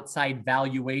an outside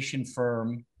valuation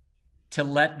firm to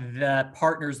let the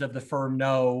partners of the firm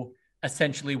know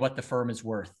essentially what the firm is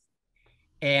worth.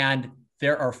 And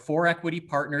there are 4 equity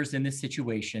partners in this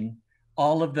situation.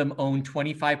 All of them own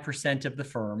 25% of the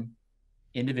firm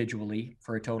individually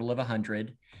for a total of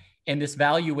 100. And this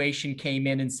valuation came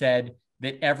in and said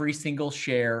that every single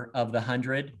share of the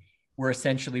 100 were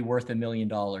essentially worth $1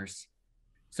 million.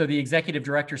 So the executive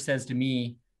director says to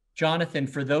me, Jonathan,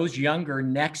 for those younger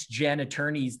next gen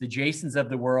attorneys, the Jasons of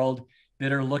the world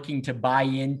that are looking to buy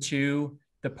into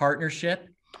the partnership,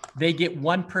 they get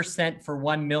 1% for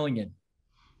 1 million.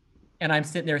 And I'm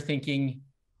sitting there thinking,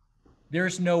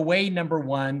 there's no way, number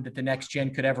one, that the next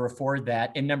gen could ever afford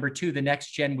that. And number two, the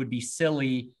next gen would be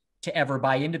silly to ever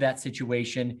buy into that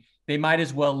situation. They might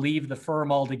as well leave the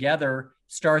firm altogether,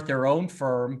 start their own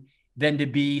firm, than to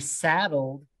be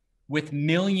saddled with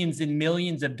millions and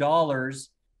millions of dollars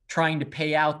trying to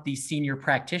pay out these senior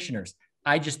practitioners.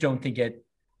 I don't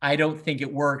think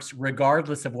it works,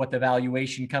 regardless of what the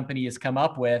valuation company has come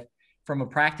up with from a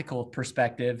practical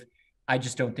perspective. I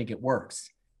just don't think it works.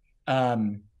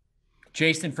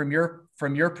 Jason, from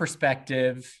your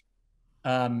perspective,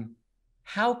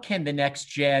 how can the next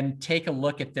gen take a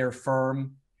look at their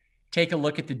firm, take a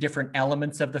look at the different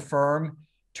elements of the firm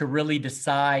to really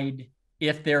decide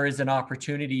if there is an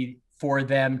opportunity for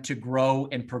them to grow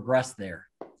and progress there?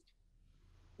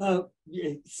 So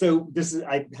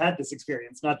I had this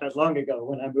experience not that long ago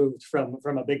when I moved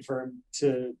from a big firm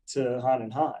to Hahn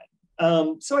and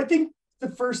Hahn. So I think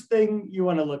the first thing you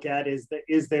want to look at is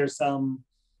there some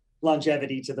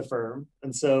longevity to the firm?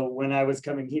 And so when I was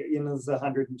coming here, it's a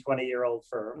 120-year-old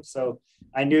firm. So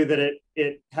I knew that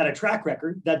it had a track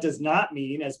record. That does not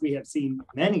mean, as we have seen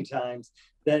many times,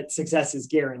 that success is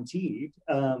guaranteed.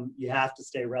 You have to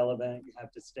stay relevant. You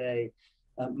have to stay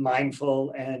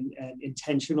mindful and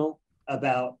intentional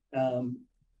about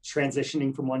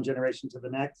transitioning from one generation to the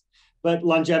next. But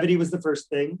longevity was the first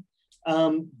thing.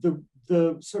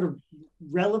 The sort of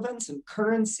relevance and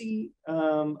currency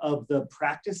of the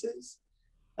practices.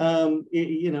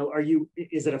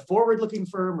 Is it a forward-looking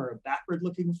firm or a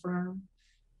backward-looking firm?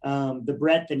 The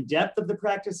breadth and depth of the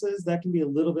practices, that can be a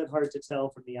little bit hard to tell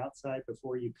from the outside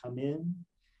before you come in.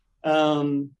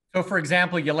 So for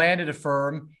example, you land at a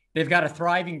firm, they've got a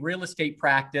thriving real estate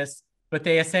practice, but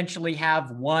they essentially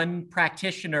have one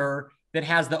practitioner that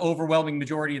has the overwhelming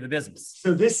majority of the business.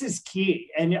 So this is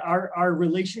key. And our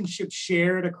relationships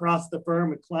shared across the firm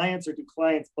with clients, or do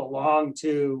clients belong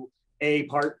to a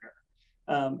partner?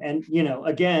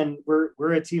 Again,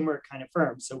 we're a teamwork kind of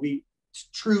firm. So we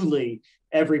truly,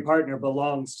 every partner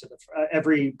belongs to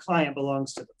every client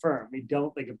belongs to the firm. We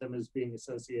don't think of them as being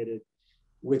associated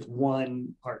with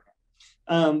one partner.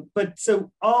 But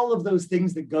so all of those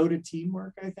things that go to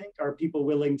teamwork, I think, are people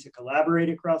willing to collaborate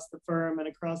across the firm and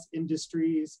across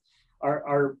industries,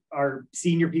 are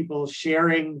senior people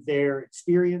sharing their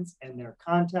experience and their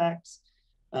contacts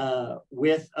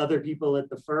with other people at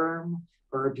the firm,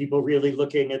 or are people really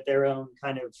looking at their own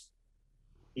kind of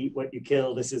eat what you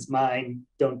kill, this is mine,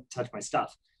 don't touch my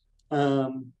stuff.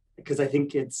 Because I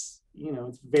think it's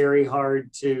very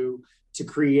hard to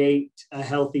create a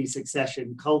healthy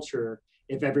succession culture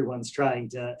if everyone's trying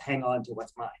to hang on to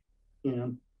what's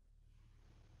mine,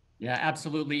 Yeah,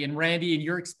 absolutely. And Randy, in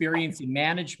your experience in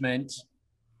management,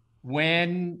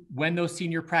 when those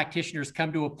senior practitioners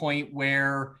come to a point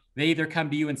where they either come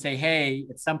to you and say, hey,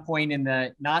 at some point in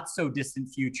the not so distant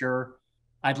future,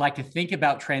 I'd like to think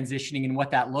about transitioning and what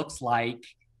that looks like.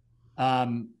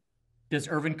 Does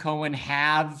Irvin Cohen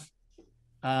have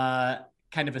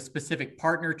kind of a specific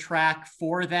partner track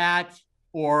for that?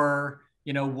 Or,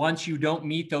 once you don't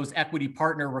meet those equity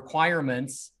partner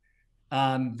requirements,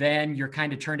 then you're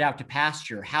kind of turned out to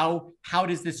pasture. How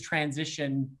does this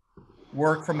transition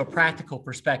work from a practical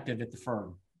perspective at the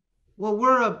firm? Well,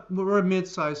 we're a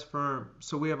mid-sized firm,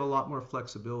 so we have a lot more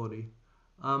flexibility.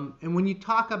 And when you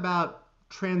talk about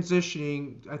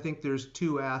transitioning, I think there's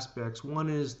two aspects. One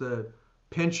is the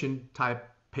pension type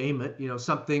payment,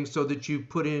 something so that you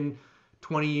put in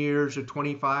 20 years or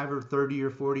 25 or 30 or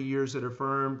 40 years at a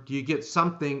firm. Do you get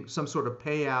some sort of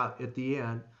payout at the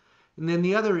end? And then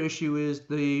the other issue is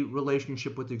the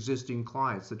relationship with existing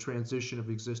clients, the transition of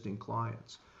existing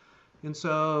clients. And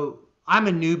so I'm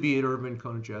a newbie at Irvin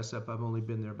Cohen Jessup. I've only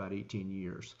been there about 18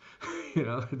 years,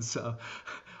 and so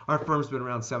our firm's been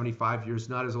around 75 years,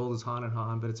 not as old as Han and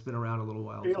Han, but it's been around a little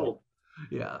while. Real.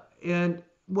 Yeah. And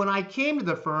when I came to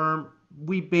the firm,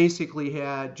 we basically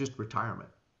had just retirement.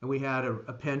 And we had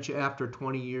a pension. After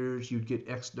 20 years, you'd get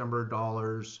X number of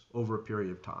dollars over a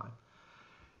period of time.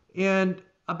 And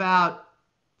about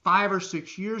 5 or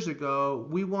 6 years ago,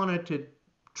 we wanted to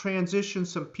transition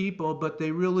some people, but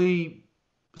they really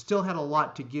still had a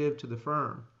lot to give to the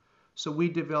firm. So we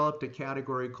developed a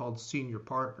category called senior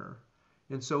partner.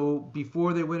 And so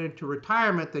before they went into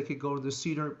retirement, they could go to the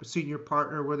senior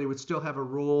partner, where they would still have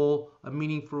a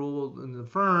meaningful role in the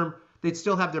firm. They'd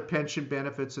still have their pension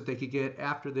benefits that they could get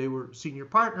after they were senior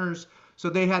partners. So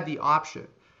they had the option.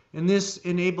 And this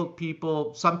enabled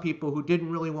some people who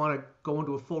didn't really want to go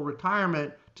into a full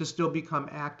retirement, to still become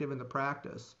active in the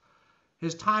practice.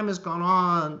 As time has gone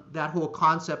on, that whole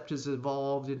concept has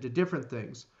evolved into different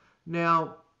things.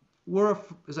 Now,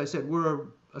 as I said, we're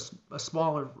a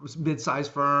smaller,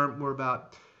 mid-sized firm. We're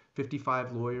about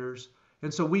 55 lawyers.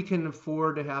 And so we can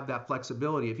afford to have that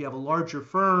flexibility. If you have a larger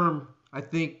firm, I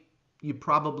think you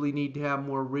probably need to have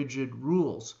more rigid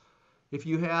rules. If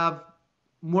you have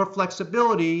more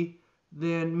flexibility,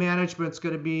 then management's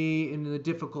going to be in the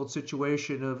difficult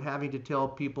situation of having to tell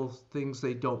people things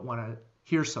they don't want to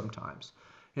hear sometimes.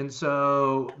 And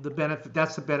so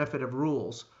that's the benefit of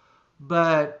rules.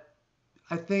 But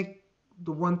I think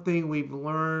the one thing we've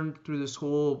learned through this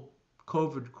whole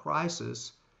COVID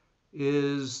crisis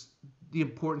is the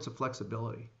importance of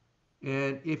flexibility.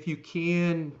 And if you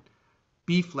can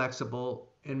be flexible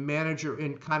and manage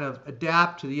and kind of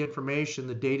adapt to the information,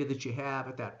 the data that you have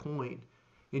at that point,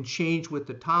 and change with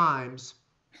the times,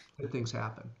 good things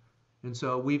happen. And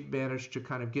so we've managed to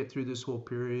kind of get through this whole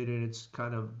period, and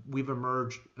we've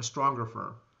emerged a stronger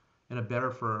firm and a better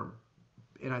firm.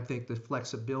 And I think the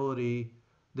flexibility,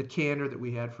 the candor that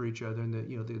we had for each other, and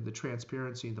the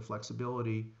transparency and the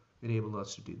flexibility enabled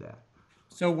us to do that.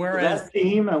 So whereas that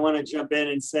theme, I want to jump in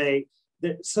and say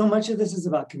that so much of this is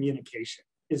about communication.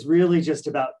 Is really just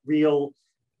about real,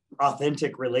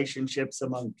 authentic relationships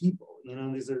among people.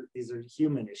 These are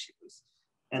human issues,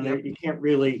 and you can't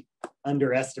really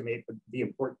underestimate the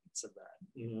importance of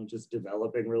that. Just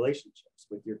developing relationships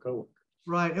with your coworkers.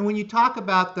 Right, and when you talk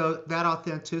about that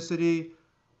authenticity,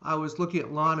 I was looking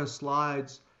at Lana's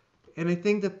slides, and I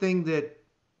think the thing that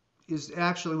is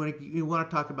actually, when you want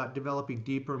to talk about developing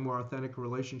deeper and more authentic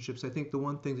relationships, I think the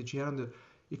one thing that you had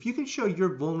if you can show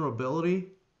your vulnerability,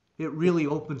 it really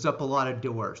opens up a lot of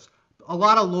doors. A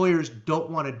lot of lawyers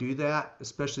don't want to do that,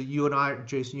 especially you and I,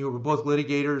 Jason, we're both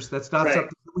litigators. That's not something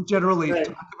that we generally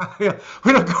talk about.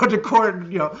 We don't go to court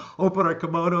and, open our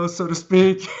kimonos, so to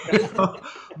speak.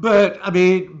 But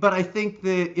I think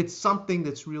that it's something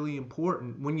that's really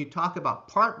important. When you talk about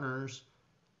partners,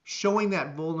 showing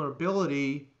that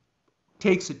vulnerability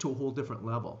takes it to a whole different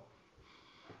level.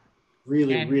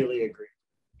 Really agree.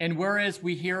 And whereas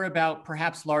we hear about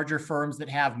perhaps larger firms that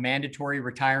have mandatory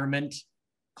retirement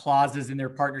clauses in their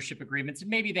partnership agreements,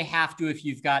 and maybe they have to if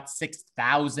you've got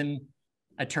 6,000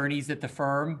 attorneys at the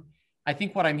firm, I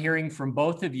think what I'm hearing from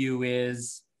both of you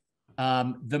is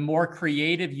the more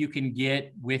creative you can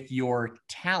get with your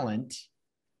talent,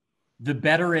 the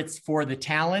better it's for the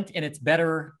talent and it's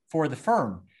better for the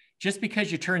firm. Just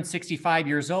because you turn 65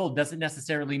 years old doesn't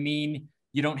necessarily mean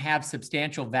you don't have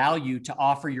substantial value to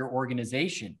offer your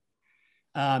organization.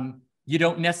 You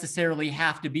don't necessarily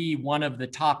have to be one of the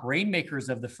top rainmakers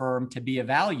of the firm to be of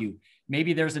value.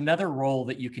 Maybe there's another role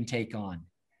that you can take on.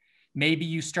 Maybe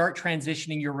you start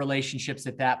transitioning your relationships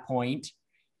at that point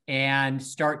and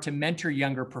start to mentor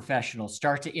younger professionals,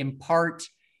 start to impart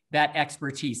that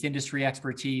expertise, industry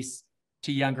expertise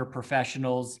to younger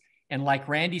professionals. And like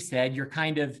Randy said, you're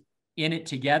kind of in it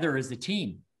together as a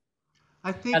team.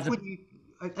 I think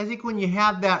when you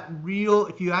have that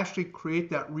if you actually create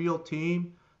that real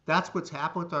team, that's what's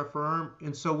happened with our firm.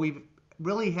 And so we've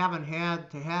really haven't had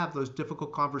to have those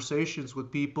difficult conversations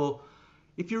with people.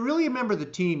 If you're really a member of the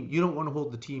team, you don't want to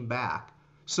hold the team back.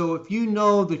 So if you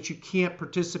know that you can't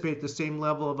participate at the same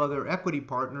level of other equity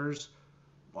partners,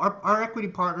 our equity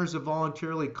partners have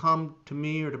voluntarily come to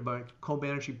me or to my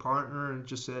co-managing partner and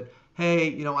just said,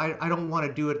 hey, I don't want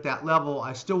to do it at that level.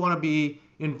 I still want to be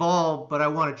involved, but I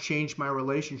want to change my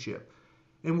relationship.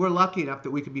 And we're lucky enough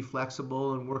that we can be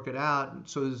flexible and work it out.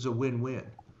 So it's a win-win.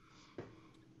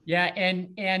 Yeah,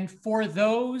 and for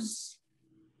those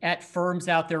at firms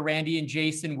out there, Randy and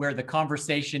Jason, where the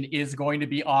conversation is going to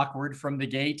be awkward from the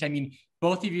gate. I mean,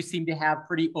 both of you seem to have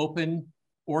pretty open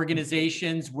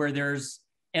organizations where there's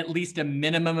at least a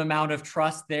minimum amount of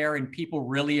trust there and people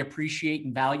really appreciate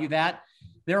and value that.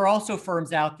 There are also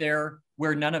firms out there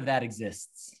where none of that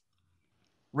exists.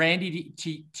 Randy,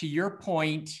 to your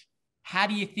point, how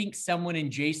do you think someone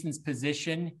in Jason's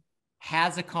position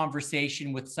has a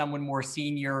conversation with someone more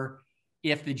senior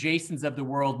if the Jasons of the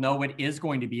world know it is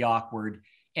going to be awkward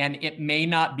and it may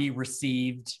not be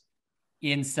received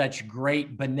in such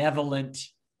great benevolent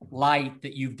light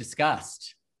that you've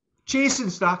discussed?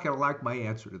 Jason's not going to like my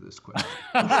answer to this question.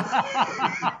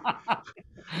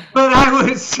 But I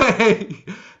would say,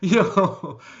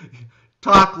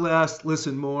 talk less,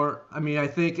 listen more. I mean, I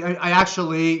think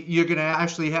you're going to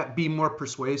actually be more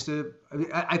persuasive.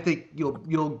 I think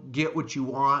you'll get what you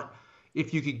want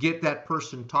if you could get that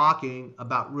person talking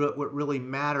about what really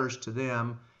matters to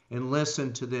them and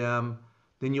listen to them.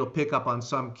 Then you'll pick up on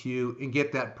some cue and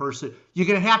get that person. You're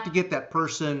going to have to get that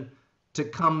person to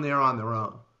come there on their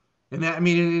own,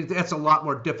 and that's a lot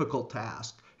more difficult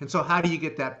task. And so, how do you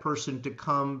get that person to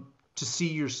come to see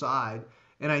your side?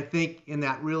 And I think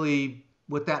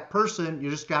with that person,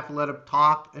 you just have to let them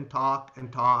talk and talk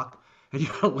and talk, and you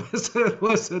gotta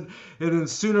listen, and then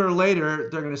sooner or later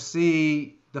they're going to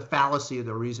see the fallacy of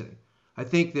their reasoning. I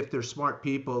think that if they're smart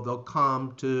people, they'll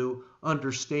come to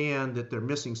understand that they're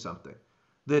missing something.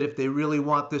 That if they really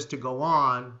want this to go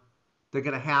on, they're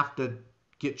going to have to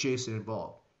get Jason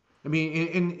involved. I mean,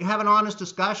 and have an honest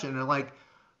discussion and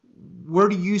where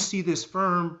do you see this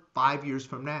firm 5 years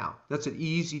from now? That's an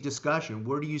easy discussion.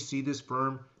 Where do you see this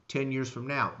firm 10 years from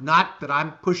now? Not that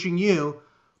I'm pushing you,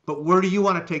 but where do you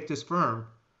want to take this firm?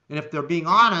 And if they're being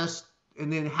honest,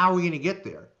 and then how are we going to get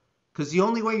there? Because the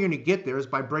only way you're going to get there is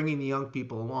by bringing the young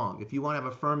people along. If you want to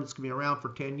have a firm that's going to be around for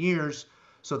 10 years,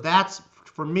 so that's,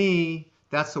 for me,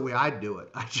 that's the way I do it.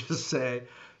 I just say,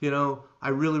 I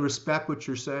really respect what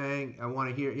you're saying. I want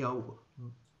to hear,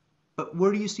 but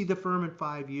where do you see the firm in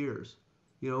 5 years?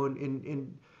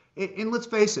 And let's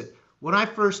face it, when I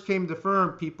first came to the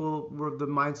firm, people were of the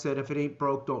mindset, if it ain't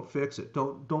broke, don't fix it.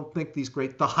 Don't think these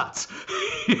great thoughts.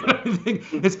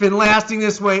 It's been lasting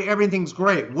this way. Everything's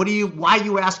great. Why are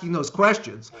you asking those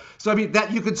questions? So,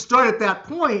 that you could start at that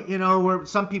point, where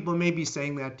some people may be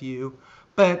saying that to you.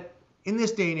 But in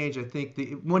this day and age, I think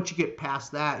that once you get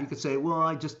past that, you could say, well,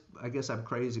 I guess I'm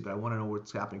crazy, but I want to know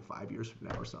what's happening 5 years from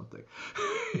now or something.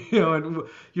 And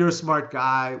you're a smart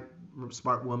guy,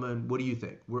 smart woman. What do you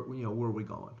think? Where are we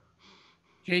going?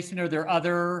 Jason, are there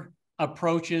other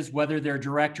approaches, whether they're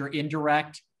direct or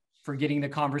indirect, for getting the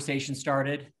conversation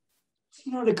started?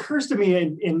 It occurs to me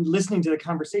in listening to the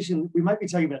conversation, we might be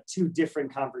talking about two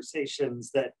different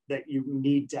conversations that you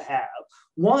need to have.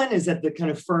 One is at the kind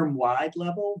of firm-wide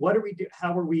level. What do we do?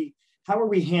 How are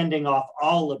we handing off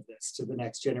all of this to the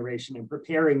next generation and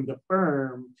preparing the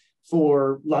firm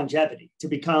for longevity, to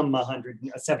become a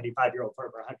 75-year-old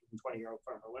firm or a 120-year-old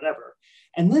firm or whatever?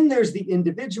 And then there's the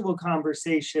individual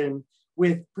conversation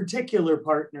with particular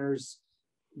partners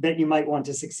that you might want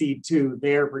to succeed to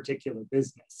their particular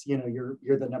business. You're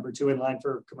the number 2 in line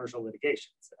for commercial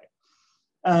litigation, say.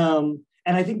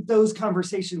 And I think those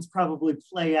conversations probably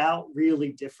play out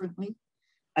really differently.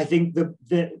 I think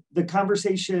the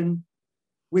conversation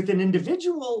with an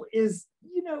individual is,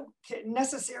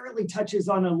 necessarily touches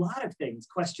on a lot of things,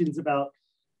 questions about,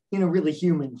 really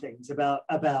human things, about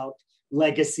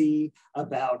legacy,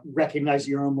 about recognize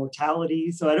your own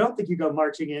mortality. So I don't think you go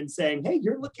marching in saying, hey,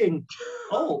 you're looking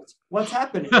old, what's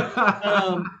happening?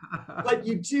 But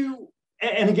you do,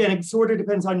 and again, it sort of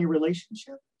depends on your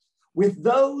relationship. With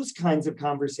those kinds of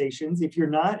conversations, if you're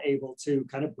not able to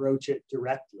kind of broach it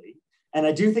directly, and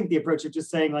I do think the approach of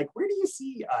just saying, where do you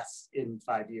see us in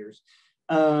 5 years?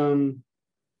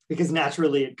 Because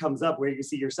naturally it comes up where you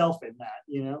see yourself in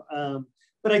that,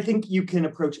 But I think you can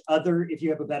approach if you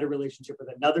have a better relationship with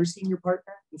another senior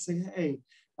partner and say, hey,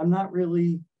 I don't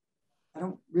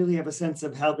really have a sense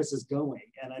of how this is going.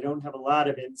 And I don't have a lot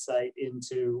of insight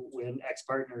into when X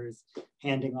partner is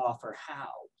handing off or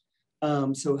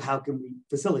how. So how can we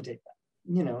facilitate that?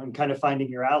 and kind of finding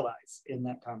your allies in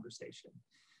that conversation.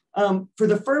 For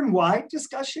the firm-wide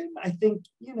discussion, I think,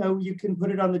 you can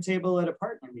put it on the table at a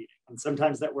partner meeting, and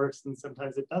sometimes that works and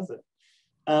sometimes it doesn't.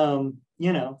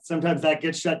 Sometimes that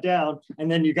gets shut down, and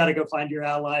then you got to go find your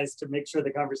allies to make sure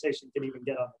the conversation can even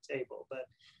get on the table. But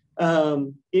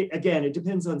it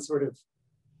depends on sort of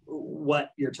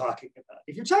what you're talking about.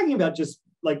 If you're talking about just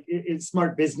like it's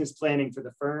smart business planning for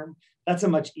the firm, that's a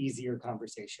much easier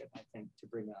conversation, I think, to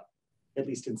bring up, at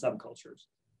least in some cultures.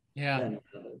 Yeah. Than in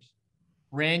others.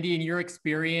 Randy, in your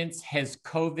experience, has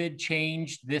COVID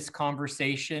changed this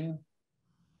conversation?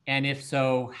 And if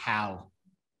so, how?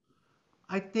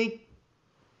 I think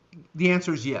the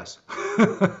answer is yes.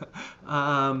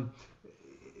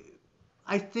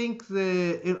 I think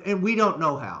that, and we don't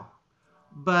know how,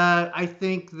 but I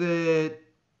think that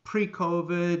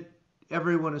pre-COVID,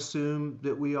 everyone assumed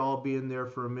that we all be in there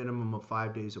for a minimum of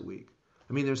 5 days a week.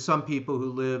 I mean, there's some people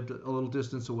who lived a little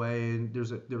distance away, and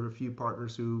there were a few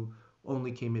partners who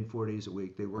only came in 4 days a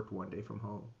week. They worked 1 day from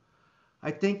home.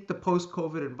 I think the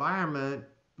post-COVID environment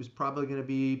is probably going to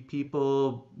be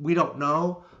people, we don't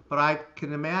know, but I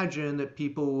can imagine that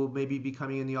people will maybe be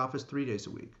coming in the office 3 days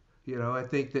a week. I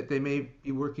think that they may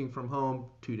be working from home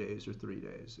 2 days or 3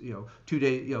 days, 2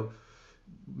 days,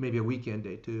 maybe a weekend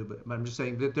day too, but I'm just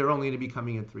saying that they're only going to be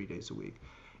coming in 3 days a week.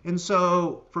 And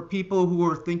so for people who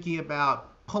are thinking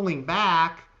about pulling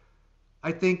back,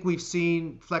 I think we've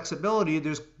seen flexibility.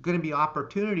 There's going to be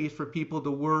opportunities for people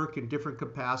to work in different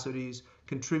capacities,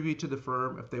 contribute to the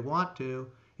firm if they want to,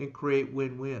 and create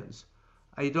win-wins.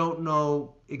 I don't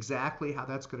know exactly how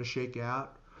that's going to shake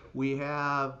out. We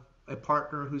have a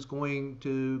partner who's going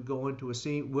to go into a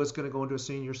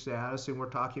senior status, and we're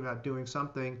talking about doing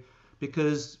something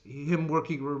because him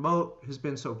working remote has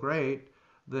been so great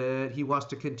that he wants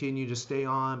to continue to stay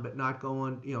on, but not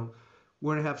going,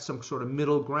 we're going to have some sort of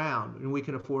middle ground, and we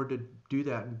can afford to do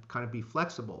that and kind of be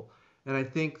flexible. And I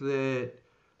think that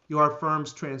our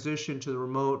firm's transition to the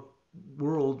remote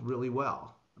world really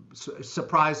well.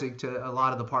 Surprising to a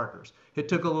lot of the partners. It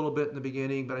took a little bit in the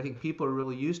beginning, but I think people are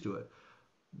really used to it.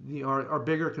 Our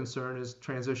bigger concern is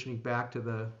transitioning back to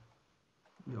the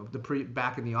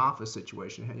back in the office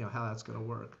situation, how that's going to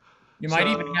work. You might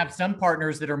even have some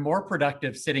partners that are more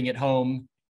productive sitting at home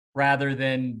rather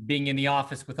than being in the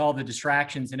office with all the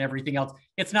distractions and everything else.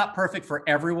 It's not perfect for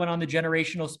everyone on the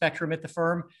generational spectrum at the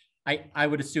firm. I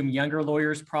would assume younger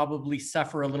lawyers probably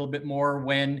suffer a little bit more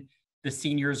when the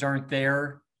seniors aren't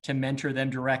there to mentor them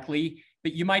directly.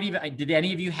 But you might even, did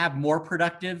any of you have more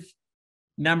productive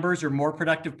numbers or more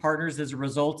productive partners as a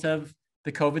result of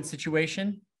the COVID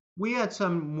situation? We had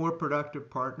some more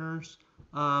productive partners.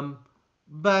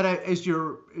 But as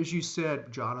you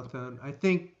said, Jonathan, I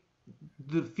think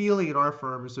the feeling at our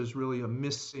firm is there's really a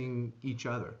missing each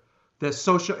other. The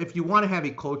social, if you want to have a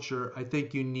culture, I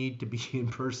think you need to be in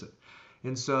person.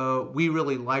 And so we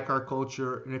really like our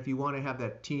culture. And if you want to have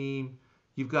that team,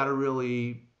 you've got to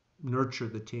really nurture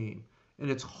the team. And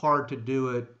it's hard to do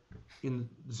it in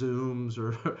Zooms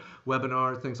or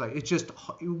webinars, things like it. It's just,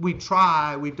 we've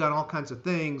done all kinds of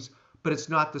things, but it's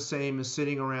not the same as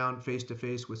sitting around face to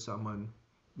face with someone,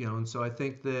 and so I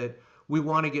think that we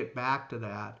want to get back to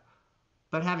that.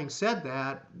 But having said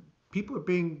that, people are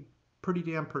being pretty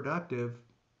damn productive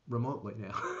remotely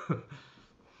now.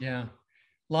 Yeah.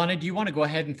 Lana, do you want to go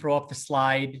ahead and throw up the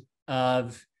slide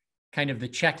of kind of the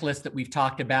checklist that we've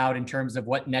talked about in terms of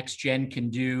what NextGen can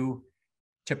do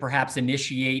to perhaps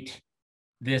initiate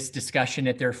this discussion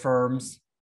at their firms?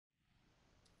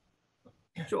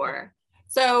 Sure.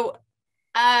 So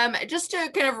just to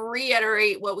kind of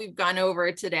reiterate what we've gone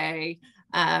over today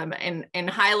and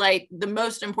highlight the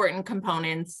most important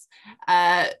components,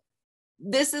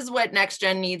 this is what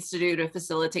NextGen needs to do to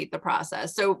facilitate the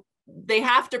process. So they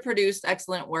have to produce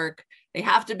excellent work. They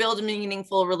have to build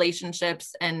meaningful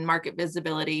relationships and market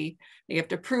visibility. They have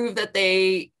to prove that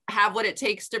they have what it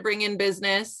takes to bring in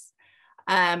business.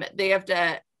 They have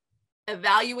to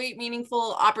evaluate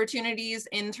meaningful opportunities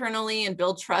internally and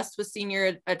build trust with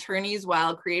senior attorneys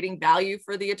while creating value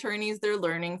for the attorneys they're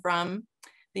learning from.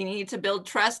 They need to build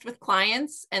trust with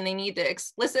clients, and they need to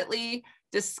explicitly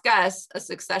discuss a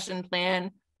succession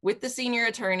plan with the senior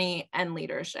attorney and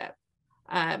leadership.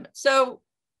 So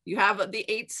you have the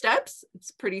 8 steps.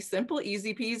 It's pretty simple,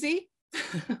 easy peasy.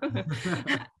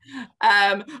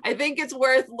 I think it's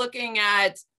worth looking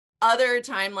at other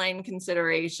timeline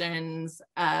considerations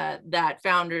that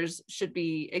founders should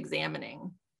be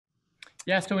examining.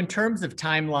 Yeah, so in terms of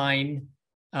timeline,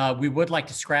 we would like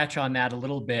to scratch on that a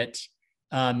little bit.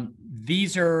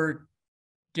 These are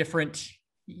different.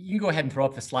 You can go ahead and throw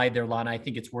up the slide there, Lana. I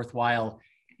think it's worthwhile.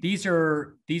 these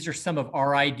are some of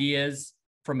our ideas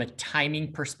from a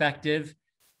timing perspective.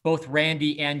 Both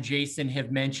Randy and Jason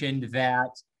have mentioned that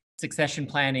succession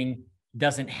planning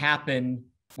doesn't happen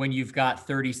when you've got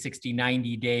 30, 60,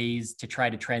 90 days to try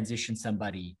to transition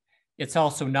somebody. It's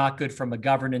also not good from a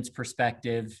governance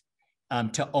perspective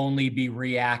to only be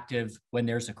reactive when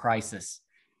there's a crisis.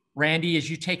 Randy, as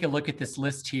you take a look at this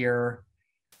list here,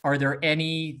 are there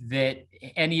any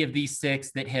of these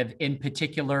 6 that have in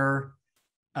particular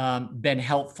been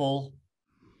helpful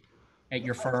at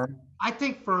your firm? I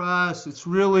think for us, it's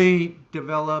really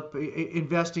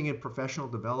investing in professional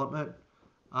development.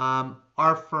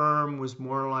 Our firm was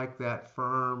more like that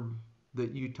firm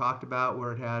that you talked about,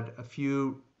 where it had a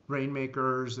few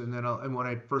rainmakers, and when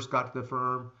I first got to the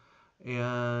firm,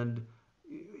 and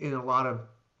in a lot of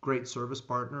great service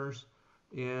partners,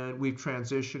 and we've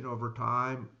transitioned over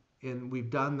time, and we've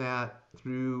done that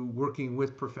through working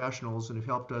with professionals and have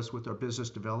helped us with our business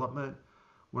development.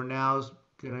 We're now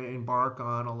going to embark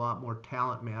on a lot more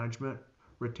talent management,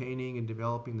 retaining and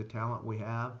developing the talent we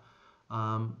have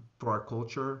for our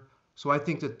culture. So I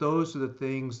think that those are the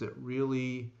things that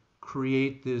really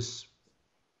create this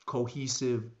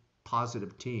cohesive,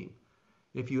 positive team.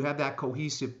 If you have that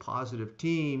cohesive, positive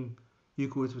team, you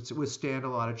can withstand a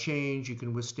lot of change. You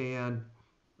can withstand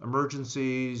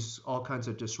emergencies, all kinds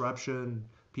of disruption,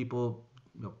 people,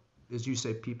 as you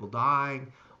say, people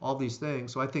dying, all these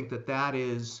things. So I think that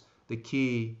is the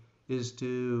key, is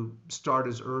to start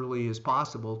as early as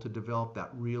possible to develop that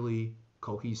really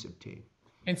cohesive team.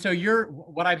 And so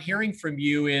what I'm hearing from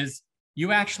you is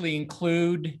you actually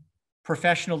include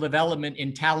professional development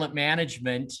in talent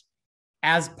management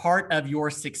as part of your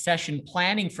succession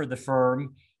planning for the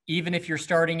firm, even if you're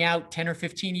starting out 10 or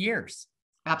 15 years.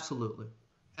 Absolutely.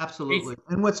 Absolutely.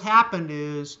 And what's happened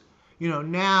is,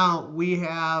 now we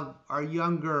have our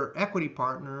younger equity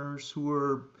partners who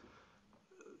are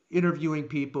interviewing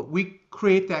people. We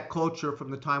create that culture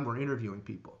from the time we're interviewing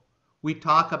people. We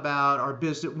talk about our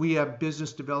business. We have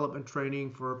business development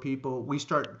training for people.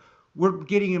 We're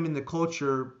getting them in the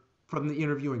culture from the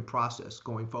interviewing process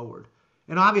going forward.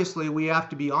 And obviously we have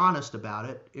to be honest about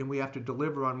it, and we have to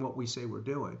deliver on what we say we're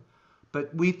doing.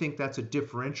 But we think that's a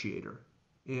differentiator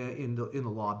in the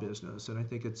law business, and I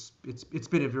think it's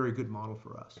been a very good model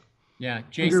for us. Yeah,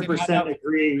 Jason, 100%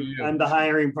 agree. I'm the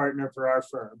hiring partner for our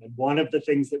firm, and one of the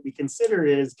things that we consider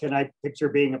is, can I picture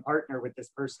being a partner with this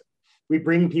person? We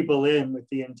bring people in with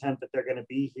the intent that they're going to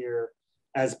be here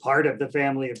as part of the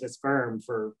family of this firm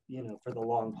for the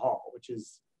long haul, which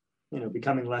is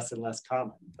becoming less and less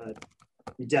common. But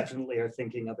we definitely are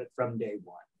thinking of it from day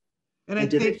one. And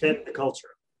did it fit the culture?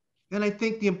 And I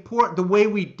think the way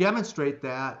we demonstrate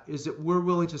that is that we're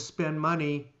willing to spend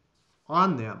money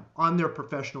on them, on their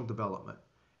professional development.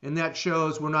 And that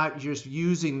shows we're not just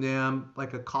using them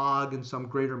like a cog in some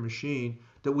greater machine,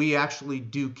 that we actually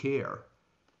do care.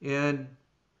 And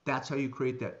that's how you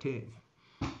create that team.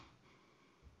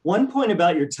 One point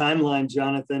about your timeline,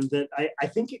 Jonathan, that I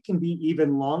think it can be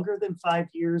even longer than 5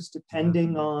 years,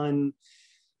 depending on,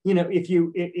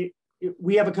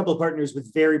 we have a couple of partners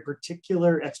with very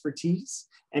particular expertise.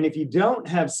 And if you don't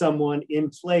have someone in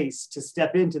place to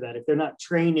step into that, if they're not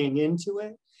training into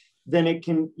it, then it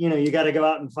can, you got to go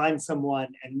out and find someone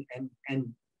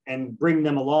and bring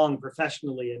them along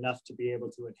professionally enough to be able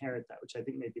to inherit that, which I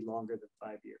think may be longer than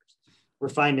 5 years.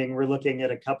 We're looking at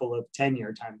a couple of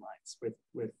 10-year timelines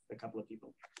with a couple of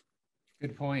people.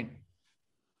 Good point.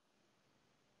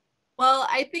 Well,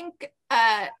 I think,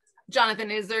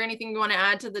 Jonathan, is there anything you want to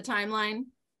add to the timeline?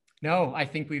 No, I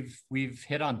think we've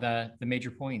hit on the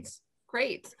major points.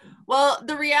 Great. Well,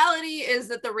 the reality is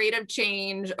that the rate of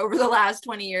change over the last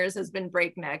 20 years has been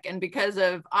breakneck. And because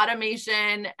of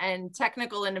automation and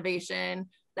technical innovation,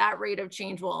 that rate of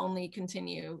change will only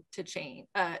continue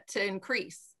to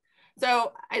increase.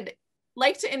 So I'd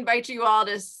like to invite you all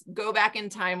to go back in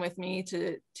time with me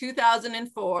to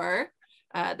 2004.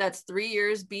 That's 3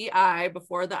 years BI,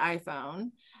 before the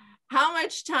iPhone. How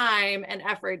much time and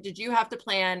effort did you have to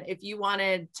plan if you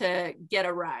wanted to get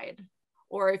a ride,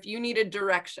 or if you needed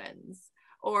directions,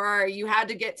 or you had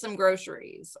to get some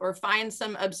groceries, or find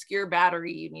some obscure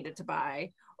battery you needed to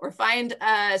buy, or find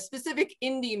a specific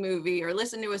indie movie, or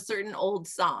listen to a certain old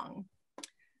song?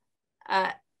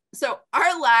 So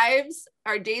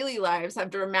our daily lives have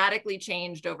dramatically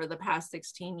changed over the past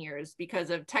 16 years because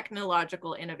of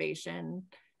technological innovation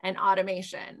and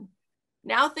automation.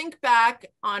 Now think back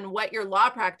on what your law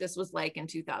practice was like in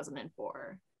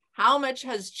 2004. How much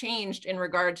has changed in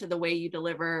regard to the way you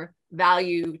deliver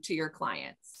value to your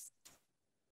clients?